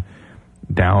isn't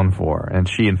down for, and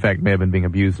she, in fact, may have been being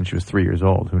abused since she was 3 years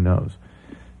old. Who knows?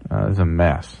 It's a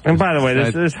mess. And by the way,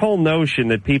 this whole notion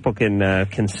that people can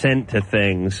consent to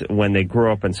things when they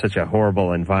grow up in such a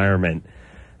horrible environment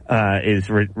is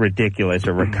ridiculous,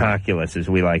 or ridiculous, as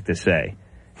we like to say.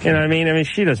 You know what I mean? I mean,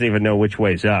 she doesn't even know which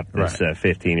way's up, this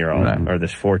 15-year-old or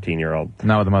this 14-year-old.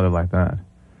 Not with a mother like that.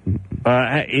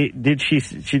 Did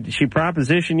she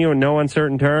proposition you in no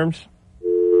uncertain terms?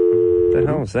 What the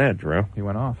hell was that, Drew? He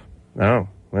went off. Oh,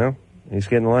 well, he's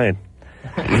getting laid.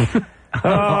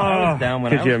 I was down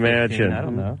when could I was you 15, imagine? I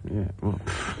don't know.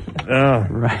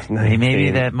 Right. Hey,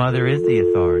 maybe that mother is the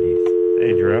authorities.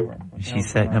 Hey, Drew. She's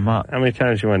setting him up. How many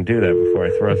times do you want to do that before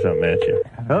I throw something at you?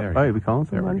 We calling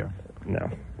somebody? There we go.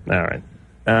 No. All right.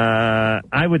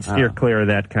 I would steer clear of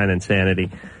that kind of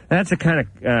insanity. That's the kind of,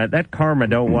 that karma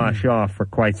don't wash off for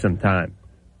quite some time.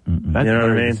 That's you know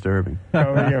what I very mean? disturbing.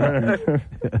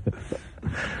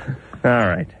 All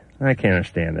right. I can't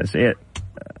understand this. You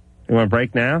want to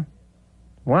break now?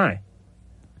 Why?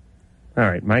 All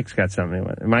right. Mike's got something.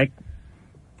 Mike?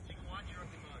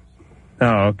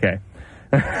 Oh, okay.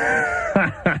 All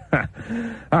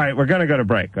right. We're going to go to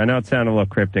break. I know it sounded a little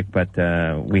cryptic, but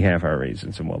we have our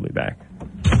reasons, and we'll be back.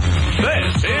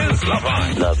 This is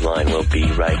Loveline. Loveline will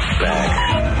be right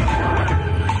back.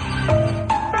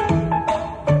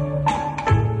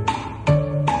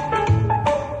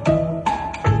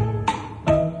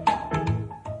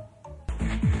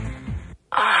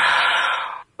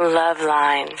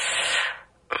 Loveline.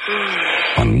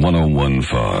 On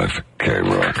 101.5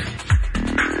 K-Rock.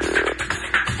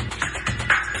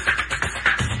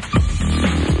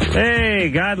 Hey,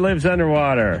 God Lives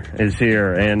Underwater is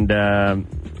here, and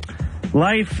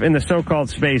Life in the So-Called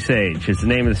Space Age is the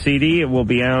name of the CD. It will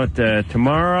be out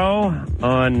tomorrow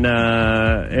on,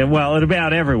 well, it'll be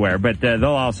out everywhere, but they'll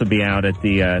also be out at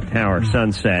the Tower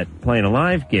Sunset playing a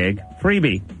live gig.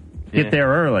 Freebie. Get there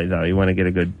early, though. You want to get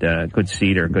a good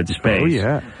seat or a good space. Oh,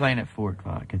 yeah. Playing at 4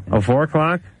 o'clock. I think. Oh, 4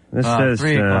 o'clock? This says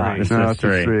 3 o'clock. This says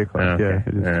 3. 3 o'clock. Okay. Yeah,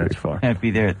 it is 3 It's 4. Can't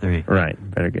be there at 3. Right.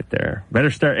 Better get there.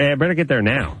 Better get there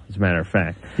now, as a matter of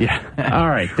fact. Yeah. All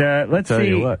right. Let's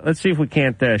see if we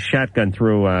can't shotgun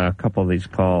through a couple of these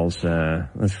calls.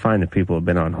 Let's find the people who've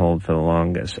been on hold for the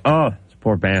longest. Oh, this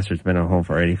poor bastard's been on hold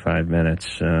for 85 minutes.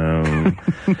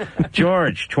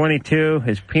 George, 22.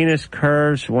 His penis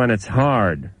curves when it's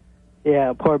hard.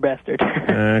 Yeah, poor bastard.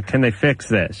 Can they fix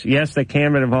this? Yes, they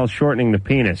can, but it involves shortening the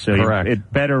penis. So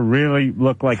it better really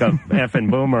look like a effing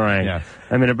boomerang. Yes.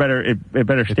 I mean, it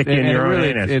better stick in your own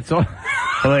anus.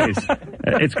 Please.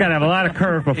 It's got to have a lot of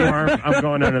curve before I'm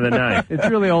going under the knife. It's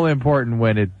really only important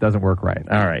when it doesn't work right.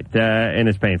 All right. And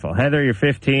it's painful. Heather, you're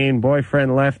 15.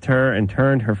 Boyfriend left her and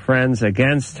turned her friends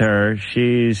against her.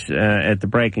 She's at the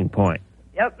breaking point.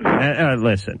 Yep.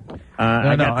 Listen,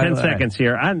 I got 10 seconds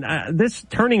here. This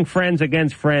turning friends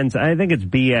against friends, I think it's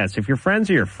BS. If your friends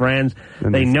are your friends,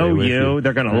 they know you,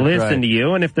 they're going to listen to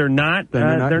you, and if they're not,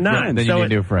 they're not. Then you need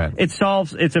new friends. It's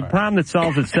a problem that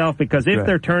solves itself, because if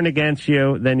they're turned against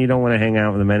you, then you don't want to hang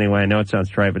out with them anyway. I know it sounds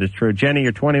trite, but it's true. Jenny,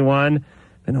 you're 21.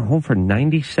 Been home for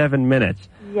 97 minutes.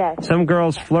 Yes. Some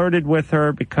girls flirted with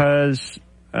her because,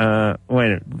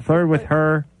 flirted with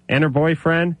her and her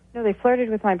boyfriend? No, they flirted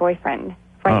with my boyfriend.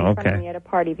 Right in front of me at a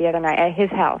party the other night at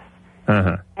his house.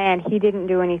 Uh-huh. And he didn't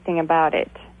do anything about it.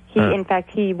 In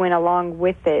fact, he went along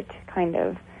with it, kind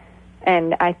of.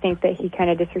 And I think that he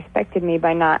kind of disrespected me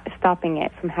by not stopping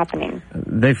it from happening.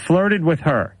 They flirted with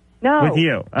her? No. With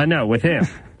you? No, with him.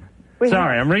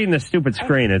 Sorry, I'm reading this stupid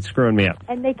screen. It's screwing me up.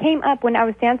 And they came up when I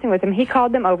was dancing with him. He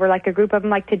called them over, like a group of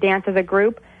them, like to dance as a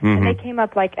group. Mm-hmm. And they came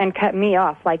up like and cut me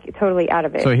off, like totally out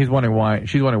of it. So she's wondering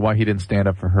why he didn't stand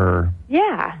up for her.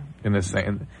 Yeah. In this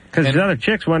thing. Because the other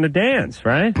chicks want to dance,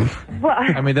 right? Well,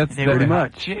 I mean, that's pretty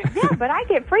much. Yeah, but I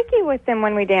get freaky with them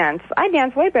when we dance. I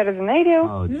dance way better than they do.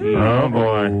 Oh, gee. Oh,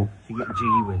 boy. She get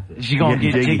jiggy with it. She gonna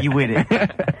get jiggy with it.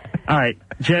 All right,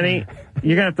 Jenny,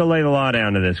 you're going to have to lay the law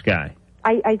down to this guy.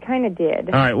 I kind of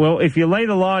did. All right, well, if you lay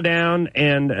the law down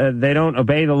and they don't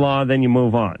obey the law, then you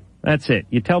move on. That's it.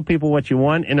 You tell people what you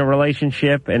want in a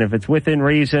relationship, and if it's within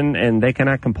reason and they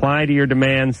cannot comply to your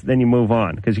demands, then you move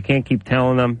on, because you can't keep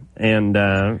telling them. And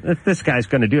if this guy's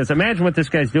going to do this, imagine what this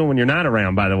guy's doing when you're not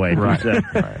around, by the way. Right.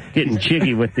 He's getting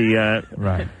jiggy with the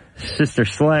Sister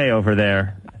Slay over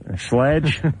there.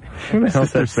 Sledge? Who the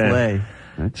hell's that band?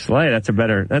 Slay. That's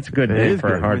a good name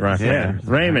for a hard rock band.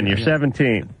 Raymond, you're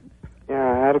 17.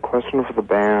 Yeah, I had a question for the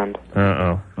band.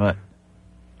 Uh-oh. What?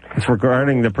 It's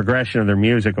regarding the progression of their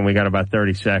music, and we got about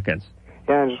 30 seconds.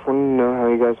 Yeah, I just wanted to know how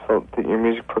you guys felt that your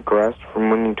music progressed from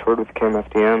when you toured with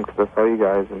KMFDM, because I saw you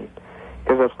guys, and you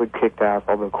guys absolutely kicked ass.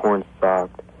 All the Korn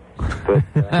sucked. But,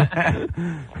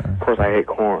 of course, I hate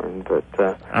Korn, but...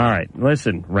 All right,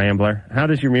 listen, Rambler. How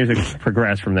does your music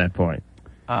progress from that point?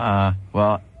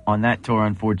 Well, on that tour,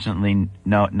 unfortunately,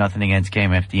 nothing against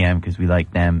KMFDM, because we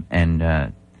like them, and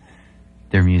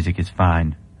their music is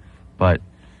fine. But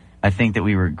I think that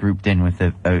we were grouped in with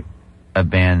a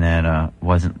band that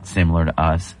wasn't similar to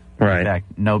us. Right. In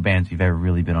fact, no bands we've ever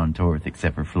really been on tour with,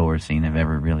 except for Floor Scene, have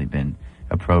ever really been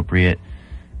appropriate.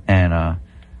 And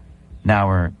now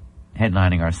we're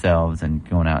headlining ourselves and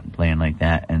going out and playing like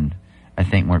that, and I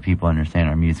think more people understand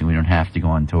our music. We don't have to go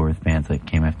on tour with bands like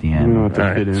KMFDM.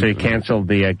 Right. So you canceled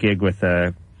the gig with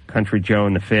Country Joe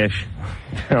and the Fish?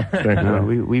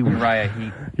 Uriah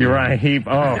Heep. Uriah Heep.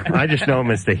 Oh, I just know him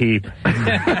as the Heep.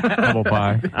 Double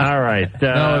pie. All right.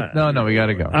 No, we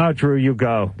gotta go. Oh, Drew, you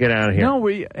go. Get out of here. No,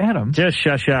 Adam. Just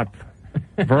shush up.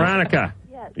 Veronica,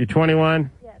 you're 21,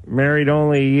 married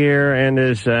only a year, and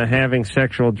is having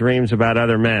sexual dreams about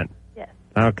other men. Yes.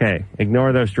 Okay,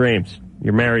 ignore those dreams.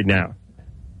 You're married now.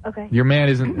 Okay. Your man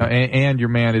isn't, and your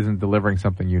man isn't delivering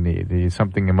something you need. He's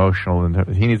something emotional,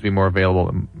 and he needs to be more available.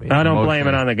 I don't blame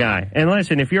it on the guy. And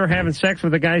listen, if you're having sex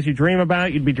with the guys you dream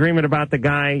about, you'd be dreaming about the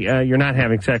guy you're not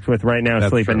having sex with right now,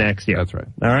 sleeping next to you. That's right.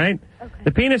 All right. Okay.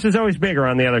 The penis is always bigger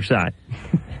on the other side.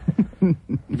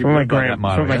 That's what my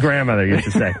grandmother used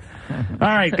to say. All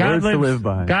right, God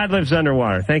lives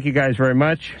underwater. Thank you guys very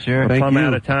much. Sure. We're plumb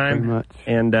out of time. Very much.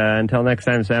 And until next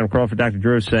time, it's Adam Carolla for Dr.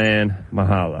 Drew saying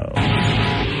mahalo.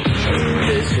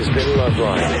 This has been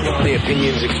Loveline. The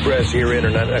opinions expressed herein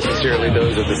are not necessarily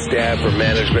those of the staff or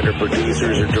management or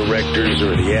producers or directors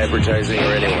or the advertising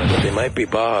or anyone, but they might be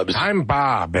Bob's. I'm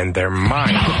Bob, and they're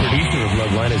mine. The producer of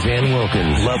Loveline is Ann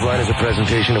Wilkins. Loveline is a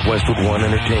presentation of Westwood One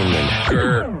Entertainment.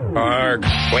 Grr. Arg.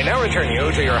 We now return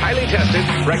you to your highly tested,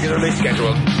 regularly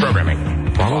scheduled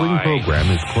programming. Following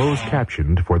program is closed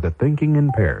captioned for the thinking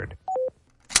impaired.